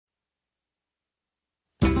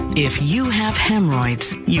If you have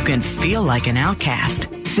hemorrhoids, you can feel like an outcast,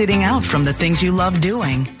 sitting out from the things you love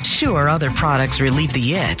doing. Sure, other products relieve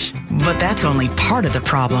the itch, but that's only part of the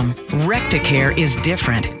problem. Recticare is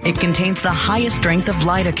different. It contains the highest strength of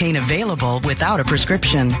lidocaine available without a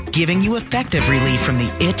prescription, giving you effective relief from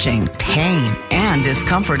the itching, pain, and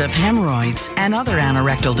discomfort of hemorrhoids and other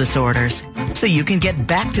anorectal disorders, so you can get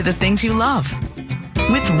back to the things you love.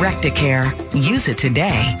 With Recticare, use it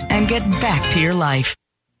today and get back to your life.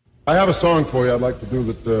 I have a song for you I'd like to do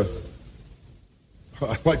that,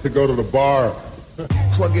 I'd like to go to the bar.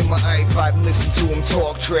 Plug in my iPod and listen to him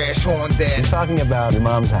talk trash on that. You're talking about your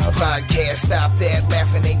mom's house. Podcast, stop that.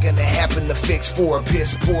 Laughing ain't gonna happen to fix for a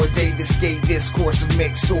piss poor day. This gay discourse of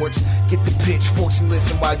mixed sorts. Get the pitchforks and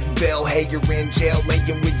listen while you bell. Hey, you're in jail,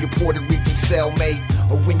 laying with your Puerto Rican cellmate.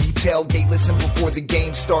 Or when you tailgate, listen before the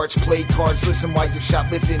game starts. Play cards, listen while you're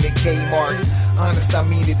shoplifting at Kmart. Honest, I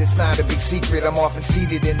mean it, it's not a big secret. I'm often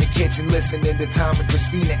seated in the kitchen listening to Tom and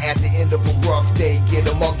Christina at the end of a rough day. Get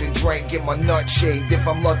a mug to drink, get my nut shaved. If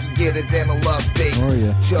I'm lucky, get a dental update. Oh,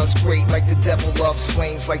 yeah. Just great, like the devil loves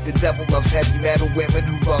flames, like the devil loves heavy metal women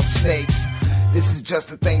who love snakes. This is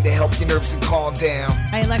just a thing to help your nerves and calm down.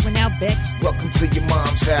 How you like me now, bitch? Welcome to your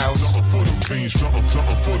mom's house. Something for them fiends, something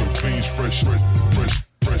for them fiends, fresh.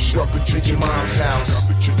 Welcome to your mom's house. Got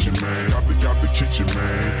the kitchen, man. Got the kitchen,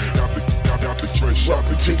 man. Got the fresh.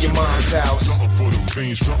 Welcome to your mom's house. Something for them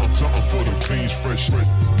fiends, something for them fiends, fresh.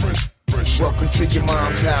 Welcome to your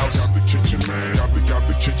mom's house. Got the kitchen, man. Got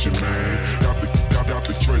the kitchen, man. Got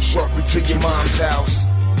the fresh. Welcome to your mom's house.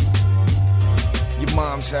 Your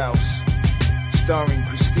mom's house. Starring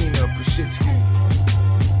Christina, Pazsitzky,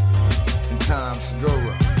 and Tom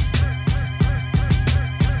Segura.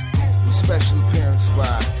 With special appearance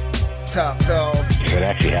by Top Dog. It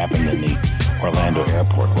actually happened in the Orlando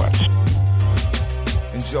airport once.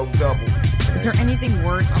 And Joe Double. Is there anything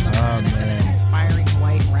worse on the planet than an inspiring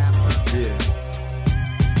white rapper? Yeah.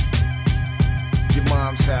 Your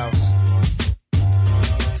mom's house.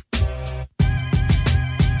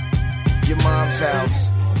 Your mom's house.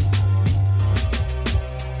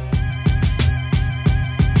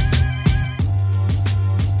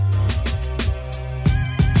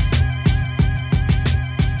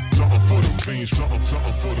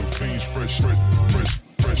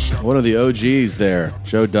 One of the OGs there,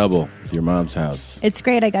 Joe Double, Your Mom's House. It's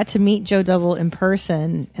great. I got to meet Joe Double in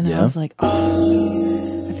person, and I was like,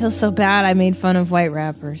 oh, I feel so bad I made fun of white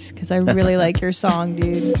rappers, because I really like your song,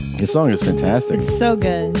 dude. This song is fantastic. It's so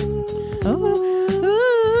good. Oh,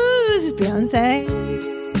 is this Beyonce?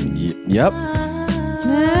 Yep.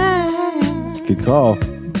 Good call.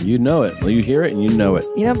 You know it. Well, you hear it and you know it.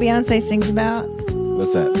 You know what Beyonce sings about?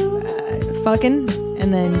 What's that? Fucking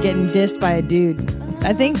and then getting dissed by a dude.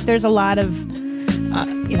 I think there's a lot of,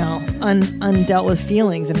 undealt with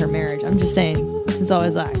feelings in her marriage. I'm just saying. It's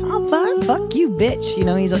always like, oh, fuck you, bitch. You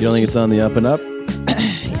know, he's. You don't think it's on the up and up?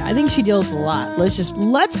 Yeah, I think she deals with a lot. Let's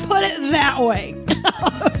put it that way.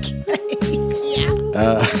 Okay.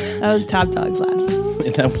 Yeah. That was Top Dog's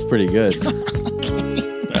laugh. That was pretty good.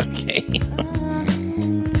 Okay.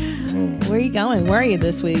 Where are you going? Where are you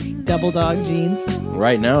this week, Double Dog Jeans?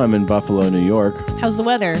 Right now I'm in Buffalo, New York. How's the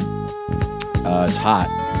weather? It's hot.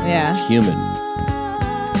 Yeah. It's humid.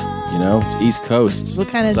 You know, it's East Coast. What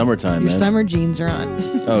kind of summertime? Your man. summer jeans are on.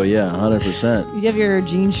 Oh yeah, 100%. You have your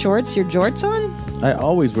jean shorts, your jorts on? I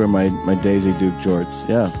always wear my Daisy Duke jorts.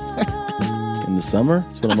 Yeah. In the summer,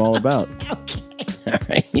 that's what I'm all about. Okay. All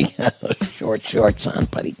right, you got those short shorts on,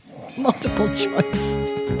 buddy. Multiple choice.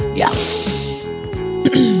 Yeah.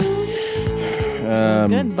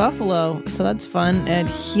 Good, Buffalo. So that's fun. At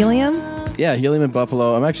Helium? Yeah, Helium in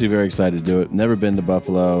Buffalo. I'm actually very excited to do it. Never been to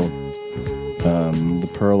Buffalo. The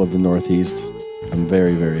Pearl of the Northeast. I'm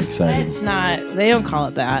very, very excited. It's not. They don't call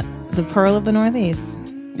it that. The Pearl of the Northeast.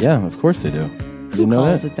 Yeah, of course they do. Who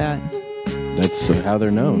calls it that? That's how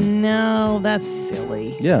they're known. No, that's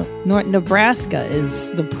silly. Yeah. Nebraska is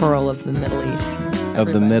the Pearl of the Middle East.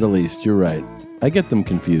 Of the Middle East, you're right. I get them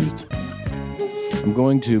confused. I'm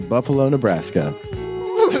going to Buffalo, Nebraska.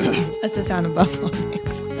 That's the sound of Buffalo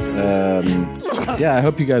makes. Yeah, I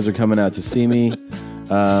hope you guys are coming out to see me.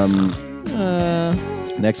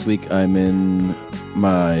 Next week, I'm in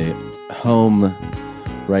my home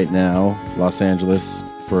right now, Los Angeles,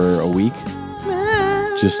 for a week.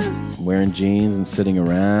 Just wearing jeans and sitting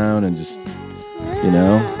around and just,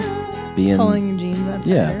 being... Pulling your jeans up.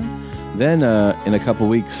 Yeah. Then, in a couple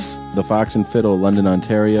weeks, the Fox and Fiddle, London,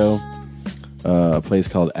 Ontario. A place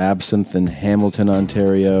called Absinthe in Hamilton,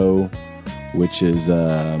 Ontario, which is,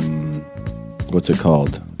 what's it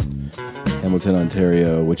called? Hamilton,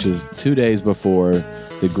 Ontario, which is 2 days before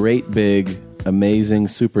the great big amazing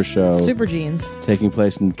super show. Super Jeans. Taking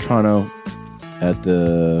place in Toronto at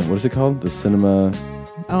the, what is it called? The Cinema...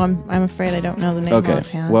 Oh, I'm afraid I don't know the name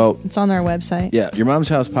offhand. Well, it's on their website. Yeah,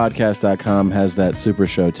 yourmomshousepodcast.com has that super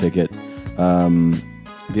show ticket.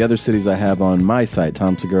 The other cities I have on my site,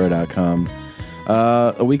 tomsegura.com.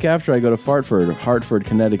 A week after, I go to Hartford,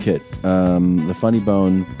 Connecticut. The Funny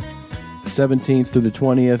Bone, 17th through the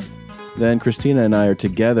 20th. Then Christina and I are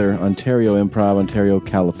together, Ontario Improv, Ontario,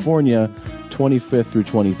 California, 25th through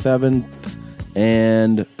 27th.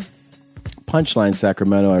 And Punchline,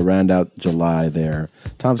 Sacramento, I round out July there.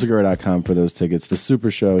 TomSegura.com for those tickets. The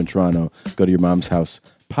Super Show in Toronto. Go to your mom's house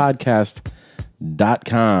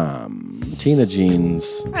podcast.com. Tina Jeans.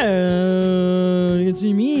 Hello. You can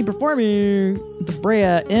see me performing the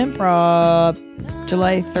Brea Improv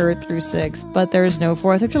July 3rd through 6th, but there's no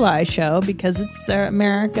 4th of July show because it's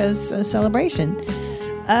America's celebration.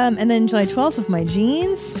 And then July 12th with my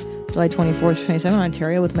jeans. July 24th to 27th,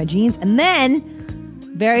 Ontario with my jeans. And then,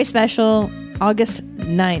 very special, August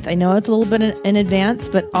 9th. I know it's a little bit in advance,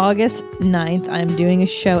 but August 9th, I'm doing a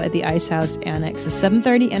show at the Ice House Annex, a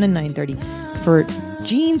 7:30 and a 9:30 for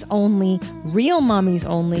jeans only, real mommies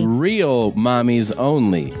only. Real mommies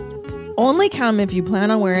only. Only come if you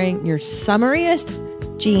plan on wearing your summeriest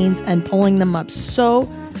jeans and pulling them up so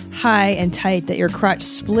high and tight that your crotch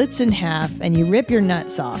splits in half and you rip your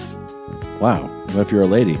nuts off. Wow. What if you're a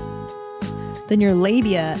lady? Then your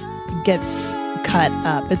labia gets cut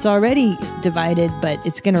up. It's already divided, but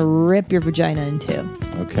it's going to rip your vagina in two.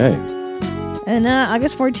 Okay. And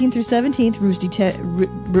August 14th through 17th, Rooster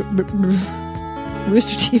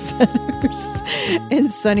Teeth Feathers in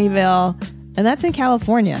Sunnyvale. And that's in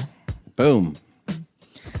California. Boom.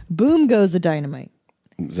 Boom goes the dynamite.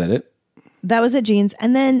 Is that it? That was at Jeans.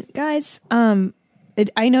 And then, guys,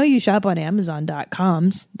 I know you shop on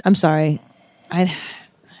Amazon.com. I'm sorry. I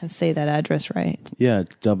say that address right. Yeah,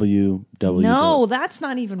 www. No, that's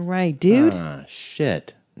not even right, dude.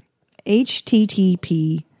 Shit.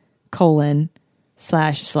 http://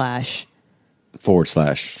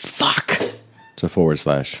 Fuck. It's a /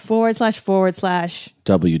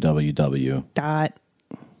 www. Dot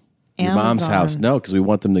Your mom's house. No, because we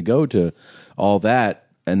want them to go to all that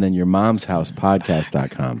and then your mom's house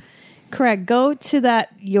podcast.com. Correct. Go to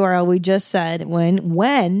that URL we just said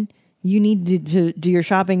when you need to do your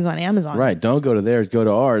shoppings on Amazon. Right. Don't go to theirs. Go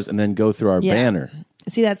to ours and then go through our banner.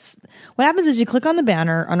 See, that's what happens is you click on the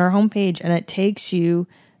banner on our homepage and it takes you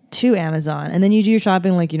to Amazon and then you do your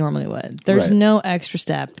shopping like you normally would. There's no extra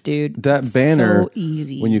step, dude. That it's banner, so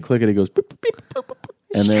easy. When you click it, it goes beep, beep, beep, beep,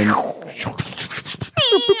 and then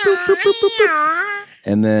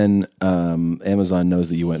and then Amazon knows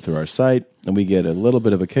that you went through our site and we get a little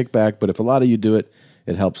bit of a kickback, but if a lot of you do it,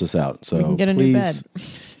 it helps us out. So we can get a new bed.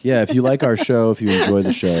 Yeah, if you like our show, if you enjoy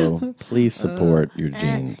the show, please support your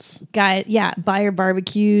jeans. Guys, buy your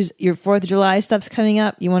barbecues. Your 4th of July stuff's coming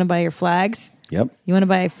up. You want to buy your flags? Yep. You want to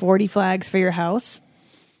buy 40 flags for your house?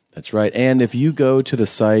 That's right. And if you go to the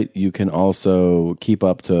site, you can also keep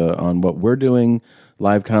up on what we're doing,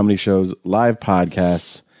 live comedy shows, live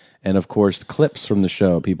podcasts, and of course, clips from the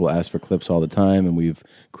show. People ask for clips all the time, and we've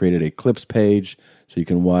created a clips page so you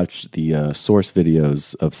can watch the source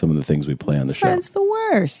videos of some of the things we play on the show. Friends the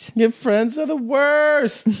worst. Your friends are the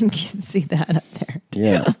worst. You can see that up there.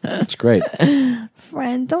 Yeah, it's great.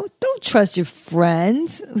 Friend, don't trust your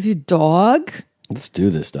friends with your dog. Let's do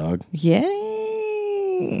this, dog.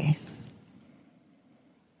 Yay.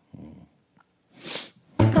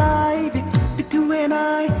 Private between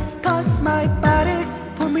I touch my body,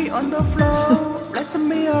 put me on the floor, bless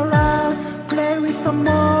me around, play with some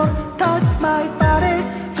more, touch my body,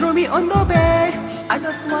 throw me on the bed. I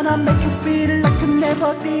just wanna make you feel like you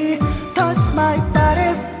never did. Touch my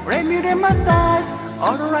body, rain me in my thighs,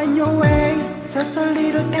 all around your waist, just a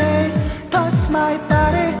little taste. Touch my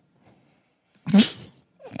body. This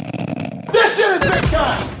shit is big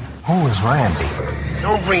time! Who is Randy?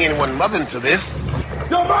 Don't bring anyone love into this.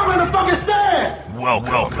 Your mom in the fucking stand!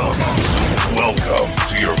 Welcome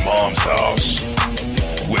to your mom's house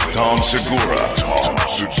with Tom Segura.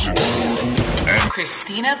 And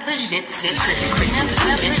Christina Pazsitzky.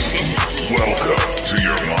 Welcome to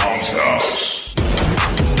your mom's house.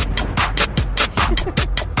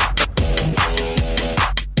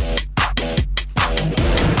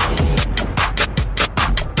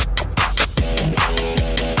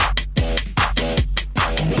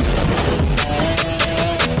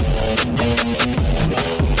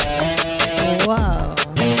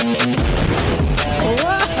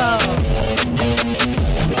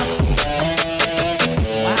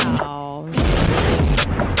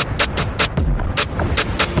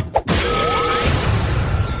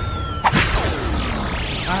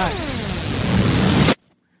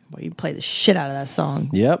 play the shit out of that song.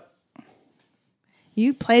 Yep.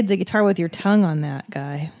 You played the guitar with your tongue on that,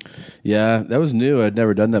 guy. Yeah, that was new. I'd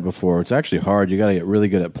never done that before. It's actually hard. You got to get really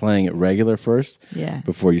good at playing it regular first. Yeah.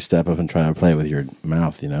 Before you step up and try to play it with your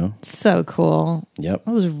mouth, you know? So cool. Yep.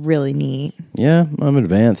 That was really neat. Yeah, I'm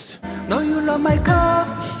advanced. No, you love my cup.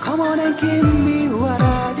 Come on and give me what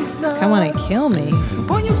I deserve. Come on and kill me.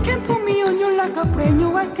 Boy, you can put me on you like a brand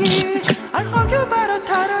new idea. I'll hug you better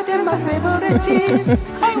tighter than my favorite jeans.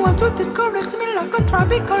 I want you to caress me like a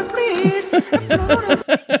tropical breeze.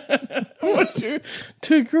 I want you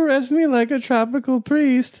to caress me like a tropical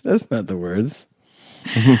priest. That's not the words.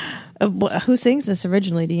 Who sings this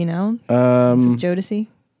originally? Do you know? This is Jodeci?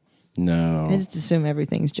 No. I just assume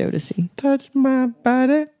everything's Jodeci. Touch my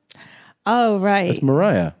body. Oh, right. That's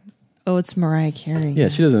Mariah. Oh, it's Mariah Carey. Yeah,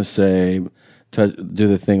 she doesn't say do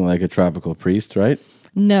the thing like a tropical priest, right?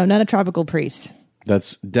 No, not a tropical priest.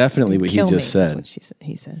 That's definitely what he just said. That's what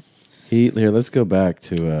he says. Here, let's go back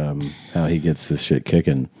to how he gets this shit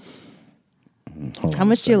kicking. How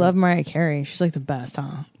much do you love Mariah Carey? She's like the best,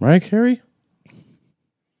 huh? Mariah Carey?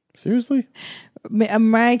 Seriously?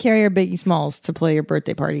 Mariah Carey or Biggie Smalls to play your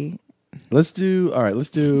birthday party? Let's do.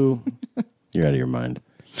 You're out of your mind.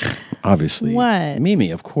 Obviously. What?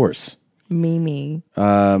 Mimi, of course. Mimi.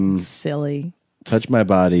 Silly. Touch My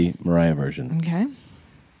Body, Mariah version. Okay.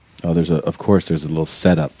 Oh, there's a little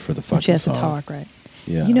setup for the fucking She has song. to talk, right?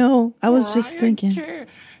 Yeah. You know, I was just thinking.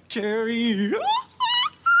 Cherry.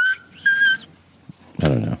 I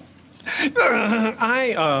don't know.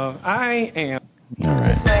 I am. All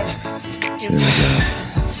right. Here we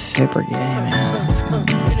go. Super gay, man. Let's go.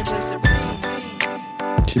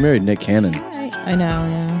 She married Nick Cannon. I know,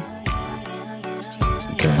 yeah.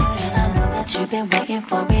 Okay. You've been waiting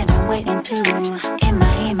for it, I'm waiting too. In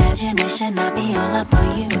my imagination, I'll be all up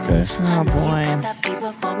on you. Okay. Oh boy.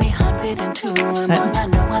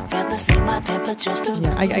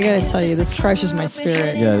 Yeah, I gotta tell you, this crushes my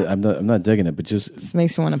spirit. Yeah, I'm not digging it, but This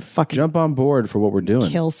makes me want to fucking jump on board for what we're doing.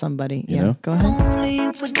 kill somebody. You Yeah, know? go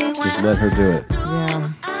ahead. Just let her do it.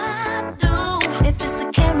 Yeah. If it's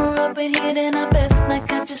a camera up in here, then I best not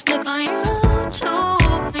catch this flick on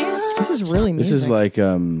YouTube. This is really music. This is like,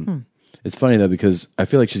 it's funny though, because I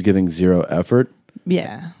feel like she's giving zero effort.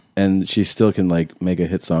 Yeah. And she still can like make a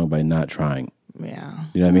hit song by not trying. Yeah.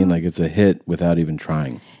 You know what I mean? Like it's a hit without even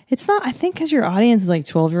trying. It's not, I think because your audience is like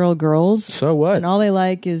 12-year-old girls. So what? And all they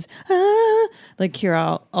like is, like here,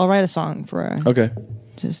 I'll write a song for her. Okay.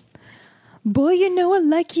 Just, boy, you know I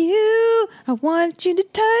like you. I want you to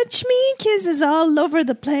touch me. Kisses all over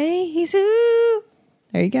the place. Ooh.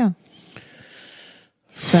 There you go.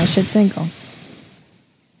 Smash hit single.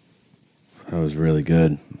 That was really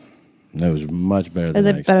good. That was much better than Is I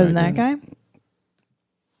it better than that expected. guy?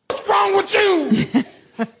 What's wrong with you?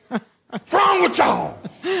 What's wrong with y'all?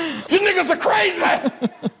 You niggas are crazy.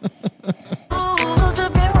 Close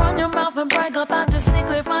up and run your mouth and brag about the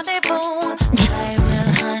secret rendezvous. I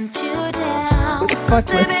will hunt you down. Fuck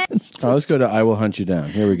this. Oh, let's go to I Will Hunt You Down.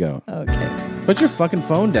 Here we go. Okay. Put your fucking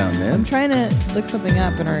phone down, man. I'm trying to look something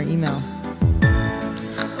up in our email.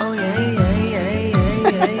 Oh yeah.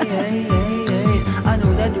 I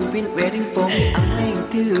know that you've been waiting for me. I'm playing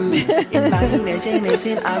too. In my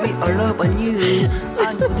imagination, I will all up on you.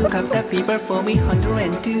 I know you have the fever for me,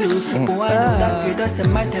 102. Oh, I know that feel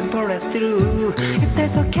doesn't my temperature through. If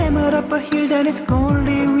there's a camera up a hill, then it's gonna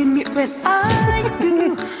live with me when I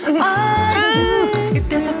do. If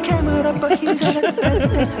there's a camera up a hill, then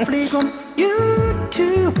there's a flick on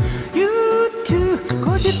YouTube.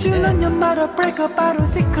 Cause if you learn your mother break up, I don't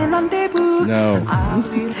seek a rendezvous. No. I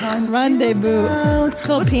will hunt Rendezvous.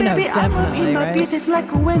 Filipino, baby, I'm up definitely, in my right? business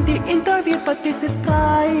like a Wendy interview, but this is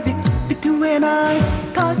private. Between when I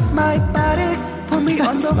touch my body, put me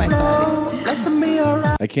on the floor, bless me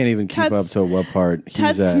around. I can't even keep up to what part he's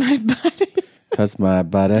Touch at. my body. Touch my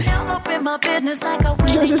body. I'm up in my business like a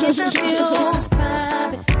Wendy interview. This is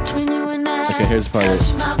private between you and I. Okay, here's part of Touch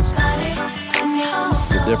it. my body, put me on the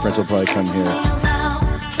floor. The difference will probably come here.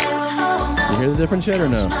 You hear the difference yet or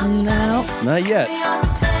no? No. Not yet. I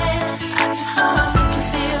just wanna make you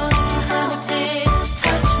feel like you have a day.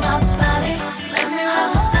 Touch my body, let me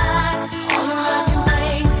rub my thighs all around your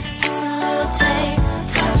waist. Just a little taste.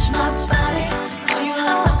 Touch my body, know you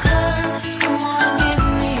have the curves. Come on, give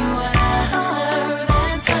me what I deserve.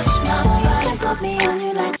 And touch my body, you can put me on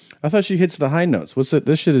you like. I thought she hits the high notes. What's it?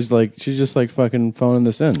 This shit is like, she's just like fucking phoning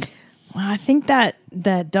this in. Well, I think that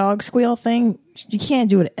dog squeal thing, you can't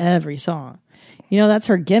do it every song. that's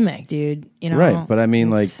her gimmick, dude. Right, but I mean,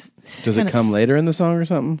 like, does it come later in the song or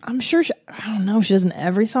something? I'm sure. I don't know. She does in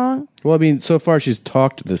every song. Well, I mean, so far she's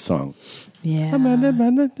talked this song. Yeah. A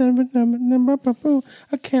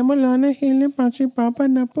camel on a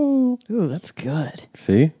hill. Ooh, that's good.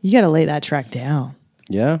 See? You got to lay that track down.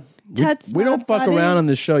 Yeah. We don't fuck around on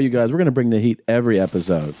this show, you guys. We're going to bring the heat every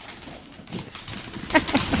episode.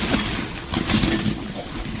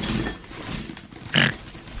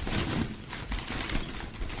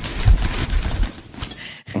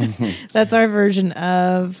 That's our version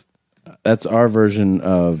of...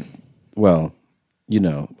 Well,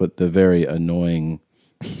 but the very annoying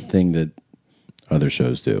thing that other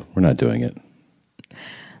shows do. We're not doing it.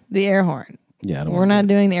 The air horn. Yeah, we're not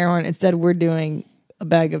doing the air horn. Instead, we're doing a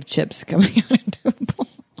bag of chips coming out into a bowl.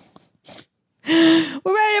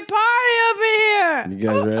 We're ready to party up in here. You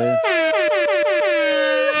guys ready?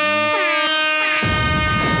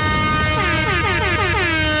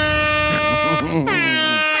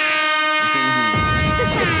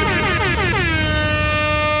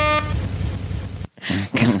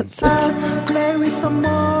 Play with some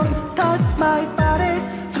more, touch my body,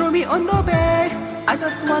 throw me on the bed. I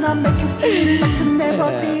just wanna make you feel like you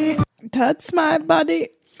never did. Touch my body.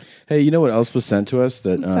 Hey, you know what else was sent to us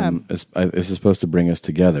that is supposed to bring us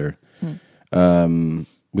together?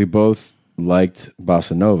 We both liked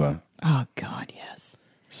Bossa Nova. Oh, God, yes.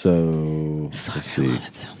 So, let's see. I love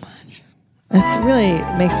it so much. It really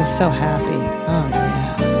makes me so happy. Oh,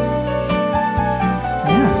 yeah.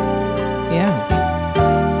 Yeah.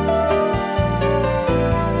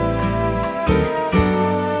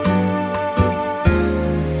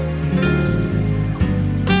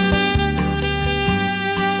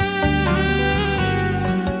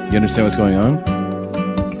 You understand what's going on?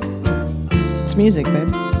 It's music,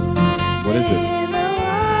 babe. What is it?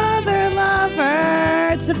 Other lover.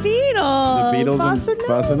 It's the Beatles. The Beatles and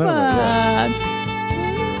Bossa Nova. Yeah.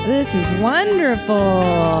 This is wonderful.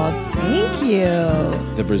 Thank you.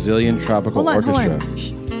 The Brazilian Tropical Orchestra.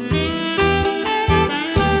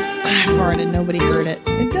 I farted. Nobody heard it.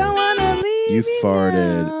 I don't want to leave You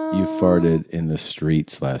farted in the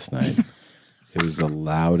streets last night. It was the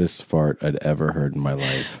loudest fart I'd ever heard in my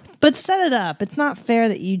life. But set it up. It's not fair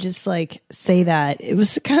that you just say that. It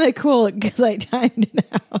was kind of cool because I timed it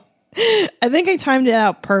out. I think I timed it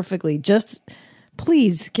out perfectly. Just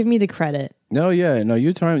please give me the credit. No, yeah, no,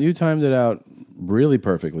 you timed it out really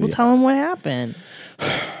perfectly. Well, tell them what happened.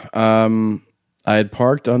 I had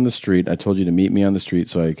parked on the street. I told you to meet me on the street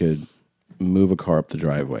so I could move a car up the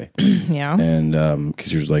driveway. Yeah. And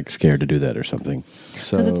because you're scared to do that or something.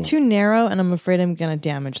 So because it's too narrow and I'm afraid I'm going to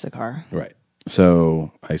damage the car. Right.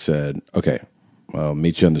 So I said, okay, I'll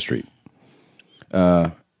meet you on the street.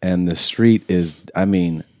 And the street is,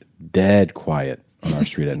 dead quiet on our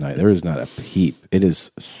street at night. There is not a peep. It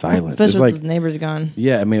is silent. Especially with the neighbors gone.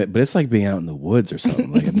 Yeah, but it's like being out in the woods or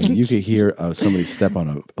something. You could hear somebody step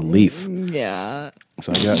on a leaf. Yeah.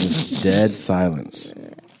 So I got in this dead silence.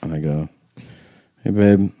 And I go, hey,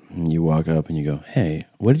 babe. And you walk up and you go, hey,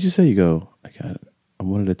 what did you say? You go, I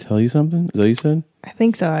wanted to tell you something. Is that what you said? I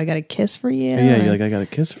think so. I got a kiss for you. Yeah, you're like, I got a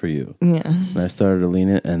kiss for you. Yeah. And I started to lean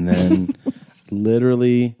in. And then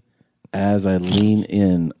literally as I lean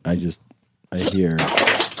in, I hear.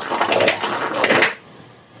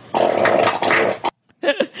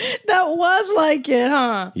 That was like it,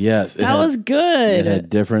 huh? Yes. That was good. It had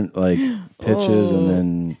different pitches and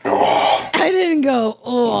then. I didn't go,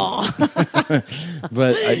 oh.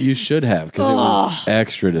 But you should have because it was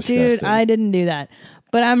extra disgusting. Dude, I didn't do that.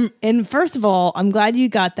 But first of all, I'm glad you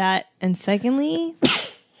got that. And secondly,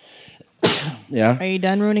 yeah. Are you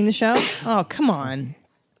done ruining the show? Oh, come on.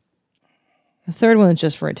 The third one's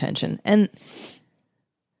just for attention. And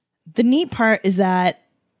the neat part is that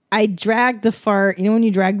I dragged the fart. You know when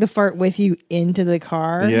you drag the fart with you into the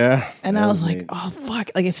car? Yeah. And I was like, neat. oh,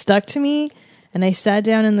 fuck. It stuck to me. And I sat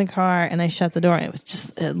down in the car and I shut the door. And it was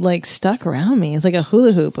just stuck around me. It was like a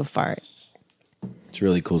hula hoop of fart. It's a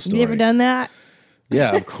really cool story. Have you ever done that?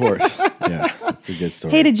 Yeah, of course. Yeah, it's a good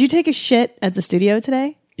story. Hey, did you take a shit at the studio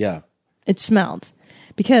today? Yeah. It smelled.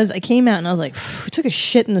 Because I came out and I was like, we took a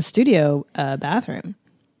shit in the studio bathroom.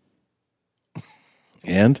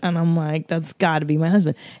 And I'm like, that's got to be my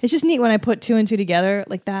husband. It's just neat when I put two and two together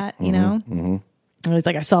like that, you know? Mm-hmm. I was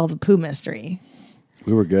like, I solved the poo mystery.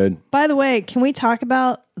 We were good. By the way, can we talk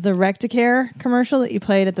about the Recticare commercial that you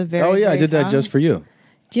played at the very Oh, yeah, very I did top? that just for you.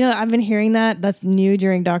 Do you know, I've been hearing that. That's new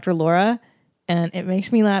during Dr. Laura, and it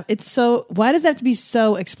makes me laugh. It's so, why does it have to be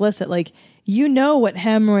so explicit? You know what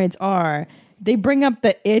hemorrhoids are. They bring up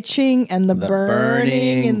the itching and the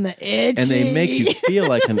burning and the itching. And they make you feel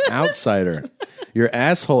like an outsider. Your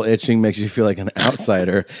asshole itching makes you feel like an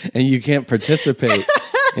outsider, and you can't participate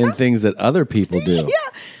in things that other people do.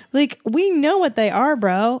 Yeah. Like, we know what they are,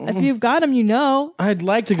 bro. If you've got them, you know. I'd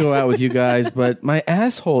like to go out with you guys, but my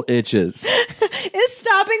asshole itches. It's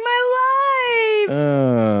stopping my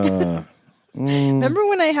life. Remember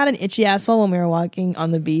when I had an itchy asshole when we were walking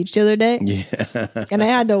on the beach the other day? Yeah. And I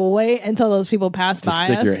had to wait until those people passed by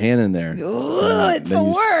Stick us. your hand in there. Ooh, it's the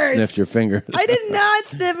you worst. Sniffed your finger. I did not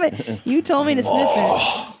sniff it. You told me to sniff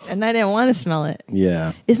it, and I didn't want to smell it.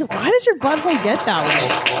 Yeah. Why does your butthole get that way?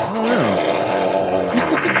 I don't know.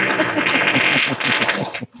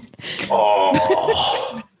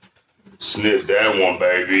 Oh, sniff that one,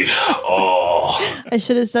 baby. Oh, I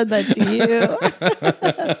should have said that to you.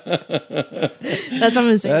 That's what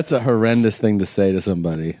I'm saying. That's a horrendous thing to say to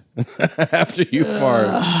somebody after you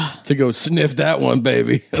fart. To go sniff that one,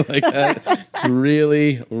 baby. Like that. It's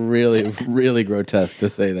really, really, really grotesque to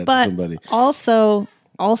say that to somebody.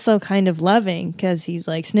 Also kind of loving because he's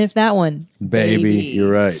like, sniff that one, Baby,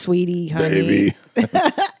 you're right. Sweetie, honey. Baby.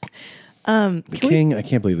 The king, I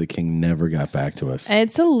can't believe the king never got back to us.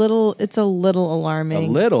 It's a little alarming. A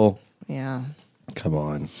little? Yeah. Come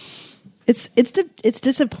on. It's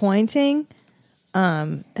disappointing.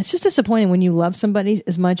 It's just disappointing when you love somebody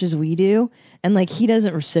as much as we do, and like he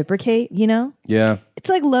doesn't reciprocate. You know? Yeah. It's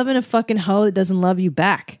like loving a fucking hoe that doesn't love you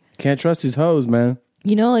back. Can't trust these hoes, man.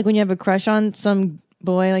 You know, like when you have a crush on some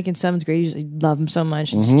boy, like in 7th grade, you just love him so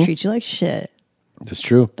much, and just treat you like shit. That's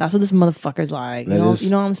true. That's what this motherfucker's like. You know what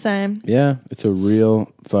I'm saying? Yeah, it's a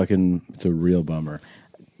real bummer.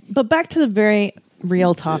 But back to the very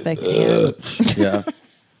real topic. Yeah.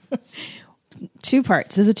 2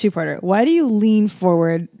 parts. This is a 2-parter. Why do you lean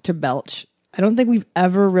forward to belch? I don't think we've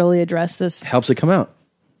ever really addressed this. Helps it come out.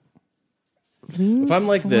 If I'm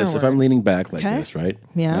like this, if I'm leaning back like this, right?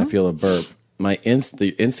 Yeah. And I feel a burp.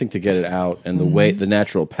 The instinct to get it out and the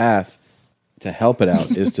natural path to help it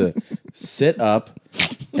out is to sit up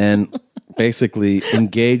and basically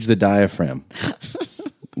engage the diaphragm.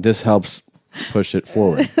 This helps push it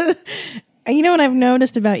forward. And you know what I've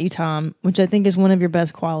noticed about you, Tom, which I think is one of your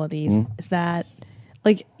best qualities, is that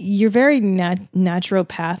like you're very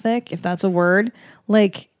naturopathic, if that's a word.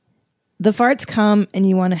 Like the farts come and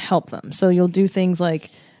you want to help them. So you'll do things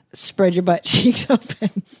like spread your butt cheeks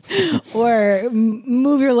open or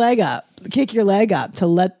move your leg up, kick your leg up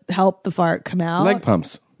to help the fart come out. Leg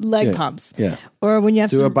pumps. Pumps. Yeah. Or when you have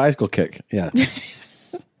do a bicycle kick. Yeah.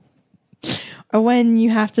 Or when you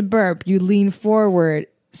have to burp, you lean forward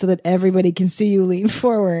so that everybody can see you lean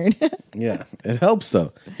forward. Yeah. It helps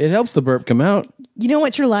though. It helps the burp come out. You know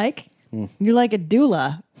what you're like? You're like a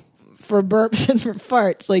doula for burps and for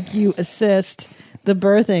farts. Like you assist the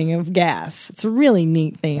birthing of gas. It's a really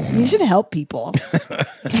neat thing. You should help people.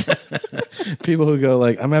 People who go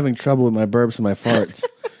like, I'm having trouble with my burps and my farts.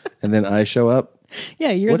 And then I show up.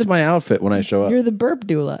 Yeah, What's my outfit when I show up? You're the burp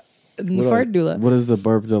doula. And the fart doula. What does the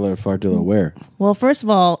burp doula or fart doula wear? Well, first of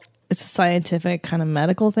all, it's a scientific kind of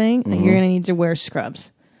medical thing. And you're going to need to wear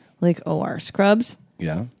scrubs. Like OR scrubs.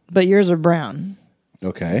 Yeah. But yours are brown.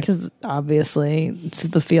 Okay. Because obviously it's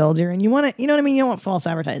the field you're in. You want to, you know what I mean? You don't want false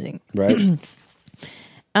advertising. Right.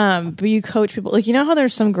 But you coach people. Like, you know how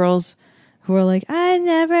there's some girls who are like, I've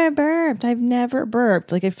never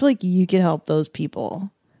burped. Like, I feel like you could help those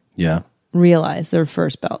people. Yeah. Realize their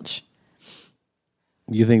first belch.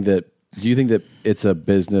 Do you think that it's a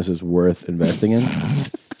business is worth investing in?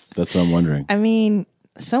 That's what I'm wondering. I mean,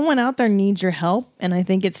 someone out there needs your help, and I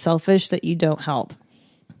think it's selfish that you don't help.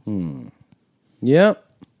 Yeah.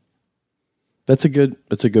 That's a good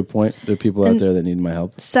point. There are people out there that need my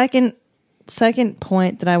help. Second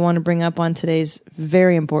point that I want to bring up on today's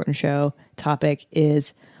very important show topic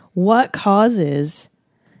is what causes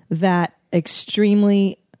that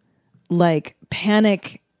extremely like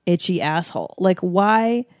panic itchy asshole. Like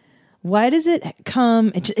why does it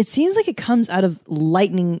come? It seems like it comes out of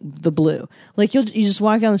lightning the blue. Like you just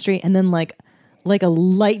walk down the street and then like a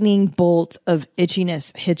lightning bolt of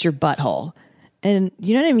itchiness hits your butthole. And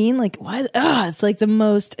you know what I mean? Like why? It's like the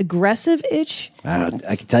most aggressive itch.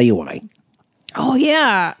 I can tell you why. Oh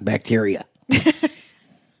yeah, bacteria.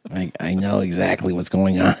 I know exactly what's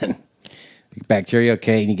going on. Bacteria,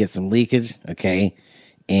 okay, and you get some leakage, okay,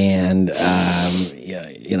 and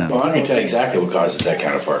you know. Well, I can tell you exactly what causes that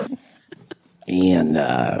kind of fart. And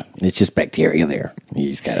it's just bacteria there. You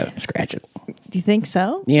just gotta scratch it. Do you think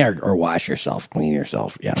so? Yeah, or wash yourself, clean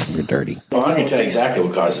yourself. Yeah, you're dirty. Well, I can tell you exactly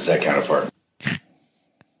what causes that kind of fart.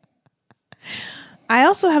 I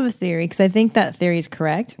also have a theory, because I think that theory is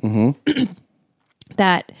correct,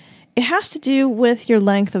 that it has to do with your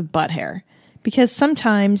length of butt hair. Because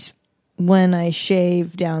sometimes when I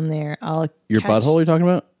shave down there, I'll Your butthole you're talking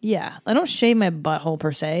about? Yeah, I don't shave my butthole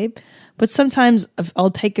per se, but sometimes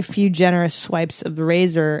I'll take a few generous swipes of the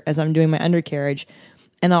razor as I'm doing my undercarriage,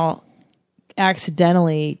 and I'll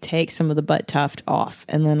accidentally take some of the butt tuft off,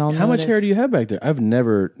 and then I'll. How much hair do you have back there? I've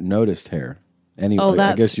never noticed hair. Anyway, Oh,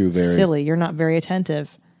 that's I guess you're very silly. You're not very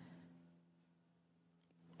attentive.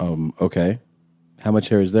 Okay. How much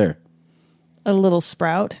hair is there? A little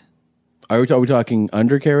sprout. Are we talking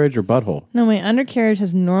undercarriage or butthole? No, my undercarriage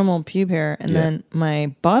has normal pube hair, and Yeah. then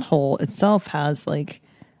my butthole itself has like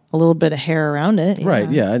a little bit of hair around it. you Right.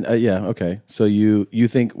 know? Yeah. Okay. So you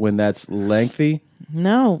think when that's lengthy?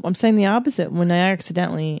 No, I'm saying the opposite. When I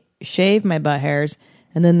accidentally shave my butt hairs,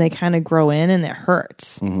 and then they kind of grow in, and it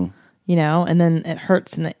hurts. Mm-hmm. You know, and then it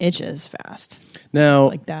hurts and it itches fast. Now,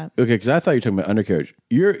 like that. Okay, because I thought you were talking about undercarriage.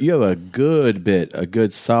 You have a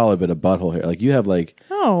good solid bit of butthole hair. Like you have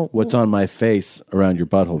what's on my face around your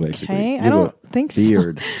butthole, basically. Okay, You I have don't a think so.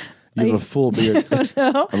 beard. You have a full beard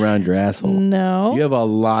No. around your asshole. No. You have a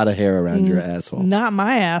lot of hair around your asshole. Not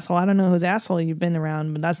my asshole. I don't know whose asshole you've been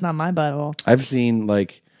around, but that's not my butthole. I've seen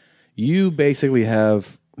you basically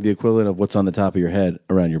have the equivalent of what's on the top of your head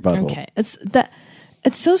around your butthole. Okay,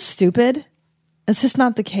 it's so stupid. It's just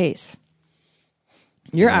not the case.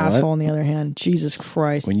 Your You know what? asshole, on the other hand, Jesus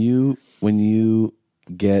Christ. When you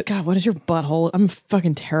get God, what is your butthole? I'm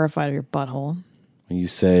fucking terrified of your butthole. when you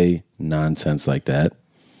say nonsense like that,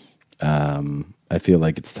 I feel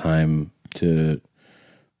like it's time to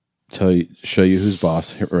show you who's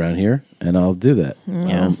boss around here, and I'll do that.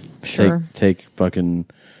 Yeah, sure. Take fucking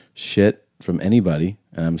shit from anybody,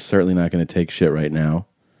 and I'm certainly not going to take shit right now.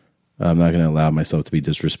 I'm not going to allow myself to be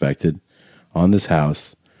disrespected on this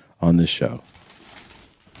house, on this show.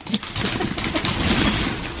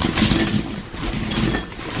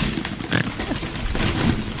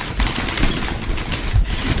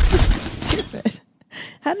 Stupid.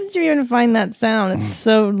 How did you even find that sound? It's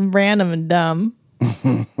so random and dumb.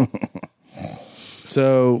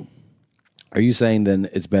 So, are you saying then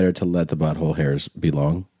it's better to let the butthole hairs be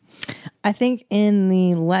long? I think in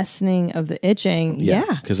the lessening of the itching, yeah.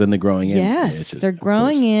 Because then they're growing in. Yes, itches, they're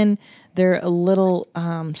growing in. They're a little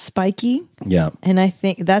spiky. Yeah. And I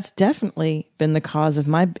think that's definitely been the cause of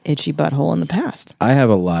my itchy butthole in the past. I have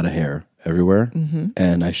a lot of hair everywhere, Mhm.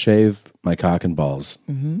 and I shave my cock and balls,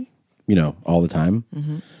 Mhm. All the time.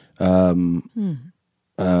 Mhm.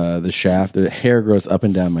 The shaft, the hair grows up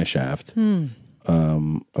and down my shaft, Hmm.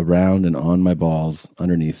 around and on my balls,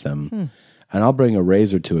 underneath them. Hmm. And I'll bring a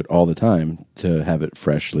razor to it all the time to have it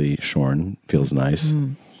freshly shorn. Feels nice.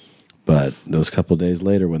 Hmm. But those couple days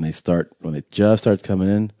later, when it just starts coming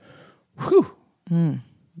in, whew,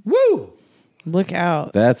 Woo! Look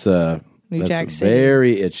out. that's a New Jack a City.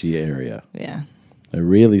 very itchy area. Yeah. I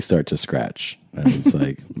really start to scratch. And it's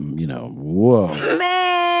like, whoa.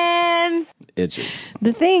 Man. Itches.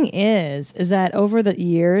 The thing is that over the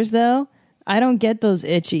years, though, I don't get those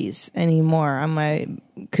itchies anymore on my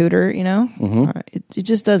cooter, Mhm. It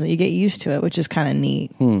just doesn't. You get used to it, which is kind of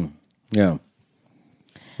neat. Yeah.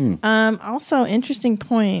 Also, interesting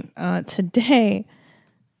point. Today,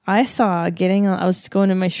 I was going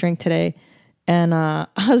to my shrink today, and I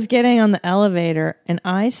was getting on the elevator, and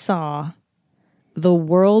I saw the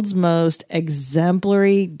world's most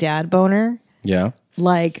exemplary dad boner. Yeah.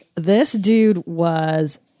 Like, this dude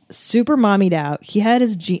was super mommied out. He had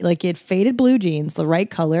his he had faded blue jeans, the right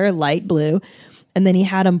color, light blue, and then he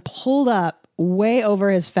had them pulled up way over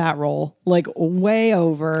his fat roll, like way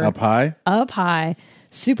over. Up high,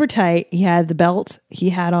 super tight. He had the belt. He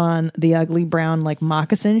had on the ugly brown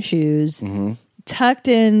moccasin shoes, Mm-hmm. tucked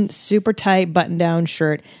in, super tight button down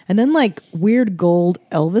shirt, and then weird gold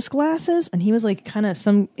Elvis glasses. And he was kind of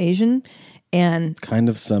some Asian, and kind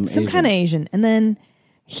of some kind of Asian. And then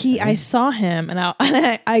I saw him, and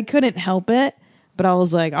I couldn't help it, but I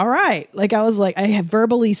was like, all right. I had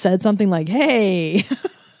verbally said something like, hey,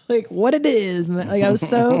 what it is.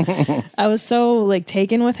 I was so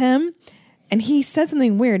taken with him. And he said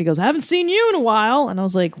something weird. He goes, I haven't seen you in a while. And I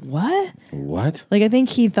was like, what? What? I think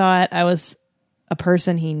he thought I was a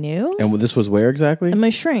person he knew. And this was where exactly? In my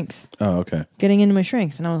shrinks. Oh, okay. Getting into my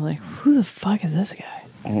shrinks. And I was like, who the fuck is this guy?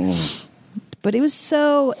 But it was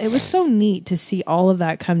so neat to see all of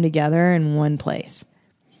that come together in one place.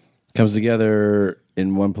 Comes together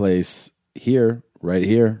in one place here, right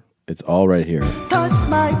here. It's all right here. Touch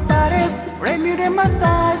my body, wrap me in my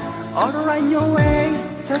thighs, all around your waist,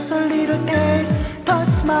 just a little taste.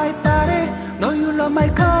 Touch my body, know you love my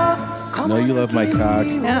cock. Know you love my cock.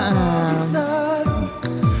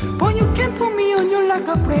 Boy, you can put me on you like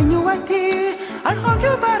a brand new IT. I'll hug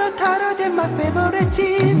you better tighter than my favorite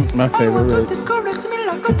jeans. My I want you favorite. to caress me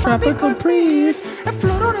like tropical priest. I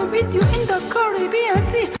float with you in the Caribbean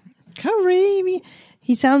Sea. Caribbean.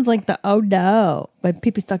 He sounds like the Odo by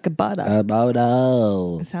Pee Stuck in Butter.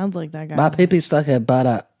 Odo. It sounds like that guy. My pee stuck in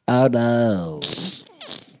butter. Odo.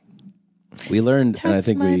 We learned, and I Touch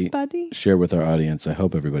think my we body. share with our audience, I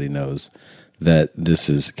hope everybody knows, that this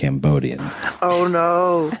is Cambodian. Oh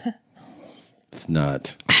no. It's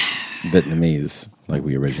not Vietnamese like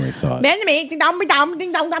we originally thought. The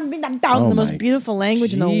most beautiful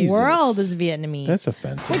languge in the Jesus. world is Vietnamese. That's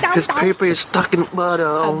offensive. His paper is stuck in butter.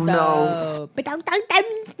 Oh no. Oh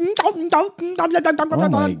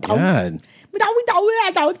my God.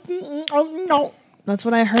 That's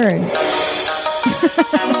what I heard.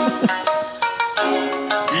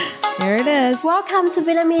 Here it is. Welcome to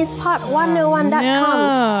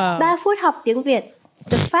VietnamesePod101.com. 3 phút học tiếng Việt.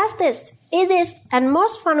 The fastest, easiest and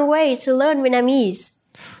most fun way to learn Vietnamese.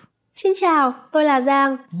 Xin chào, tôi là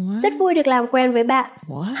Giang. Rất vui được làm quen với bạn.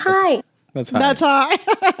 Hi. That's high.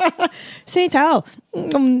 Xin chào.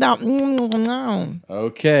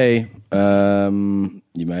 Okay.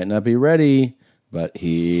 You might not be ready, but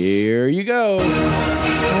here you go.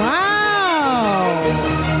 Wow.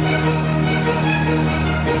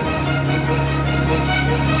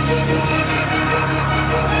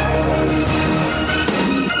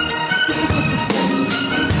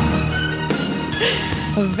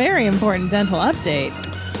 A very important dental update.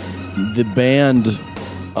 The band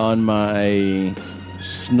on my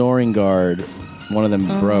snoring guard, one of them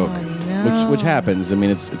broke, which happens. I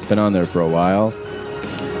mean, it's been on there for a while,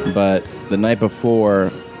 but the night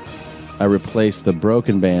before, I replaced the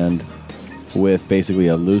broken band with basically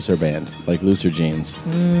a looser band, like looser jeans,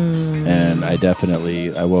 and I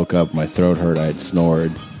woke up, my throat hurt, I had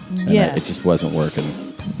snored, and it just wasn't working.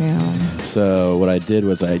 Yeah. So what I did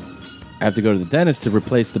was I have to go to the dentist to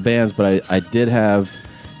replace the bands, but I did have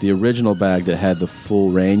the original bag that had the full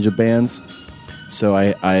range of bands. So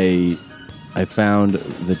I found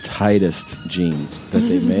the tightest jeans that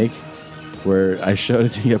they make, where I showed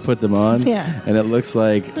it to you, I put them on, and it looks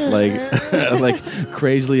like like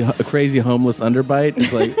crazy homeless underbite.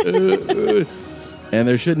 It's like, and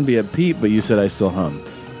there shouldn't be a peep, but you said I still hum.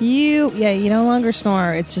 You no longer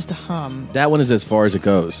snore. It's just a hum. That one is as far as it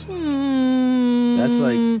goes. That's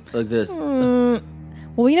like this. Well,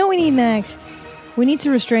 you know what we need next? We need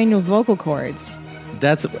to restrain your vocal cords.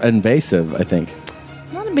 That's invasive, I think.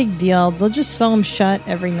 Not a big deal. They'll just sew them shut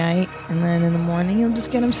every night, and then in the morning you'll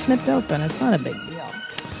just get them snipped open. It's not a big deal.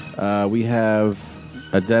 We have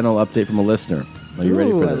a dental update from a listener. Are you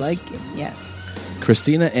ready for this? I like it. Yes.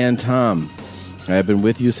 Christina and Tom, I have been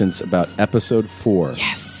with you since about episode 4.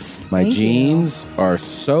 Yes. My Thank jeans are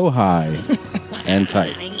so high and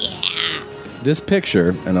tight. This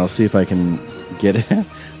picture, and I'll see if I can get it.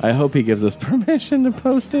 I hope he gives us permission to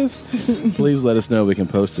post this. Please let us know we can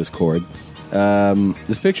post this cord.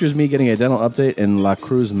 This picture is me getting a dental update in La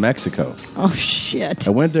Cruz, Mexico. Oh, shit.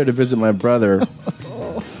 I went there to visit my brother,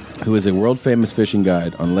 who is a world-famous fishing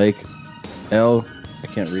guide on Lake El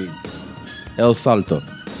Salto.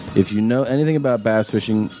 If you know anything about bass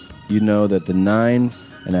fishing, you know that the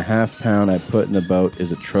 9.5 pound I put in the boat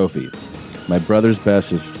is a trophy. My brother's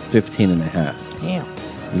best is 15.5. Damn.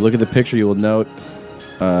 You look at the picture, you will note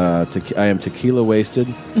I am tequila wasted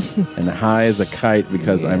and high as a kite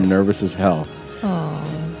because I'm nervous as hell.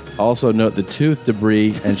 Aww. Also note the tooth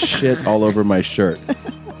debris and shit all over my shirt.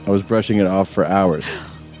 I was brushing it off for hours.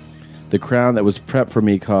 The crown that was prepped for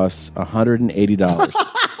me costs $180.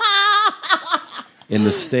 In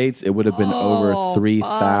the States, it would have been over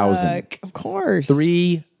 $3,000. Of course.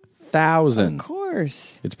 $3,000. Of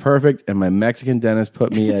course. It's perfect, and my Mexican dentist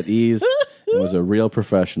put me at ease and was a real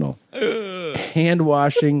professional. Hand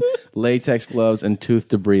washing, latex gloves, and tooth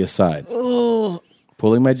debris aside. Oh.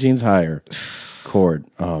 Pulling my jeans higher. Cord.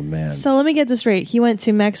 Oh, man. So let me get this straight. He went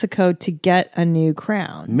to Mexico to get a new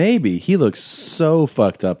crown. Maybe. He looks so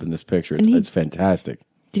fucked up in this picture. It's fantastic.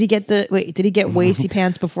 Did he get wasty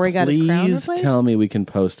pants before he got his crown replaced? Please tell me we can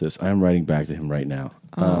post this. I'm writing back to him right now.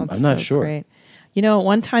 Oh, I'm not so sure. Great. You know,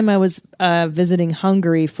 one time I was visiting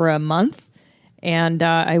Hungary for a month, and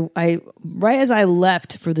I right as I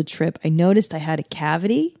left for the trip, I noticed I had a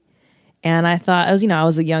cavity, and I thought I was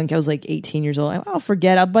like 18 years old. I'll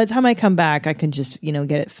forget. By the time I come back, I can just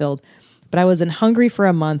get it filled. But I was in Hungary for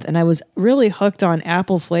a month, and I was really hooked on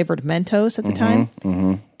apple flavored Mentos at the time,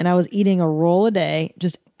 and I was eating a roll a day,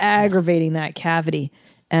 just aggravating that cavity.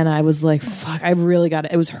 And I was like, fuck, I really got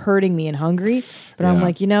it. It was hurting me in Hungary. But I'm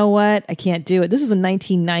like, you know what? I can't do it. This is in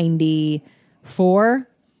 1994.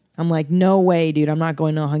 I'm like, no way, dude. I'm not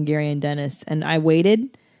going to a Hungarian dentist. And I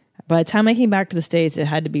waited. By the time I came back to the States, it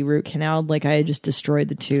had to be root canaled. Like I had just destroyed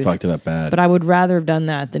the tooth. Fucked it up bad. But I would rather have done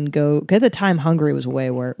that than go. At the time, Hungary was way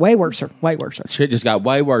worse. Shit just got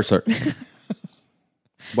way worse.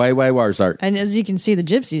 way worse. And as you can see, the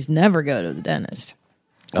gypsies never go to the dentist.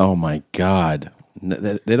 Oh my God.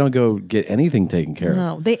 They don't go get anything taken care of.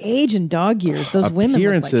 No, they age in dog years. Those women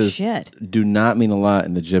look like Appearances shit. do not mean a lot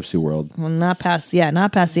in the gypsy world. Well, not past the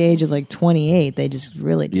age of like 28. They just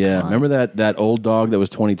really decline. Yeah, remember that old dog that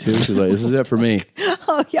was 22? She was like, "This is it for me."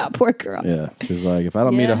 Oh yeah, poor girl. Yeah, she's like, "If I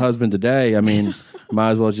don't meet a husband today, I mean,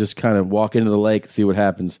 might as well just kind of walk into the lake and see what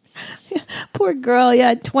happens." Poor girl.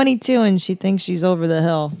 Yeah, 22, and she thinks she's over the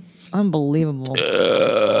hill. Unbelievable.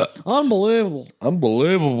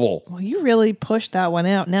 Unbelievable. Well, you really pushed that one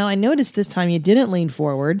out. Now, I noticed this time you didn't lean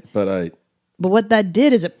forward. But what that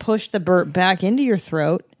did is it pushed the burp back into your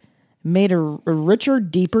throat, made a richer,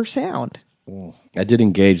 deeper sound. I did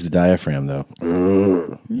engage the diaphragm, though.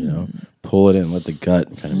 You know, pull it in, let the gut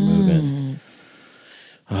kind of move in.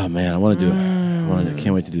 Oh, man, I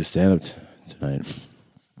can't wait to do stand-up tonight.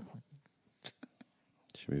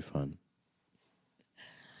 Should be fun.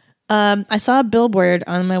 I saw a billboard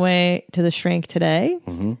on my way to the shrink today.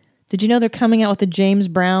 Mm-hmm. Did you know they're coming out with a James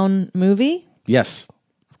Brown movie? Yes.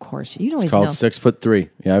 Of course. You always it's called know. $6'3".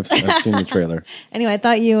 Yeah, I've seen the trailer. Anyway, I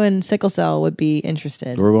thought you and Sickle Cell would be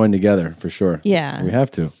interested. We're going together, for sure. Yeah. We have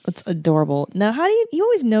to. It's adorable. Now, how do you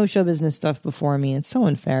always know show business stuff before me? It's so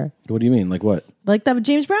unfair. What do you mean? Like what? Like that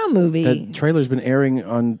James Brown movie. That trailer's been airing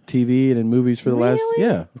on TV and in movies for the last...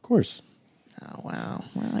 Yeah, of course. Oh, wow.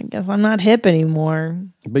 Well, I guess I'm not hip anymore.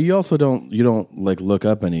 But you also don't like look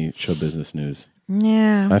up any show business news.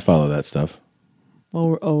 Yeah. I follow that stuff.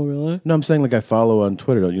 Oh, really? No, I'm saying like I follow on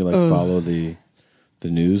Twitter. Don't you follow the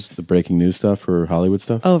news, the breaking news stuff for Hollywood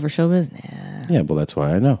stuff? Oh, for show business? Yeah. Yeah, well, that's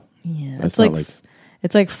why I know. Yeah.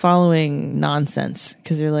 It's like following nonsense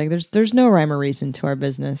because you're like, there's no rhyme or reason to our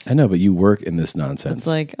business. I know, but you work in this nonsense. It's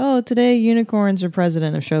like, oh, today unicorns are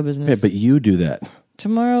president of show business. Yeah, but you do that.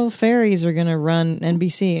 Tomorrow fairies are going to run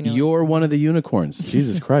NBC. And you're one of the unicorns.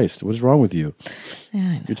 Jesus Christ. What is wrong with you?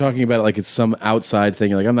 Yeah, you're talking about it like it's some outside thing.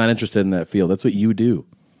 You're like, I'm not interested in that field. That's what you do.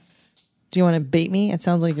 Do you want to bait me? It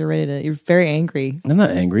sounds like you're very angry. I'm not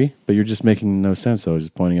angry, but you're just making no sense. So I was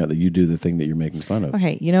just pointing out that you do the thing that you're making fun of.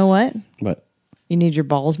 Okay, you know what? What? You need your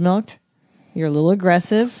balls milked. You're a little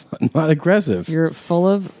aggressive. I'm not aggressive. You're full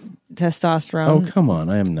of testosterone. Oh, come on.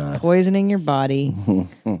 I am not. Poisoning your body.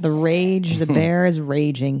 The bear is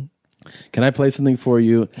raging. Can I play something for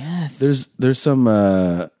you? Yes. There's some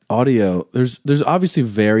audio. There's obviously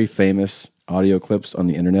very famous audio clips on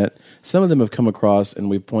the internet. Some of them have come across, and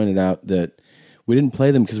we pointed out that we didn't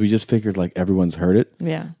play them because we just figured like everyone's heard it.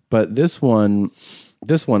 Yeah. But this one,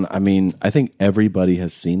 I mean, I think everybody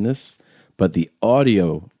has seen this, but the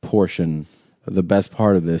audio portion, the best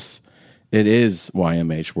part of this, it is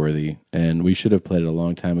YMH worthy, and we should have played it a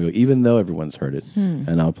long time ago, even though everyone's heard it.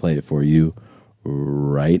 And I'll play it for you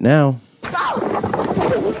right now. Stop.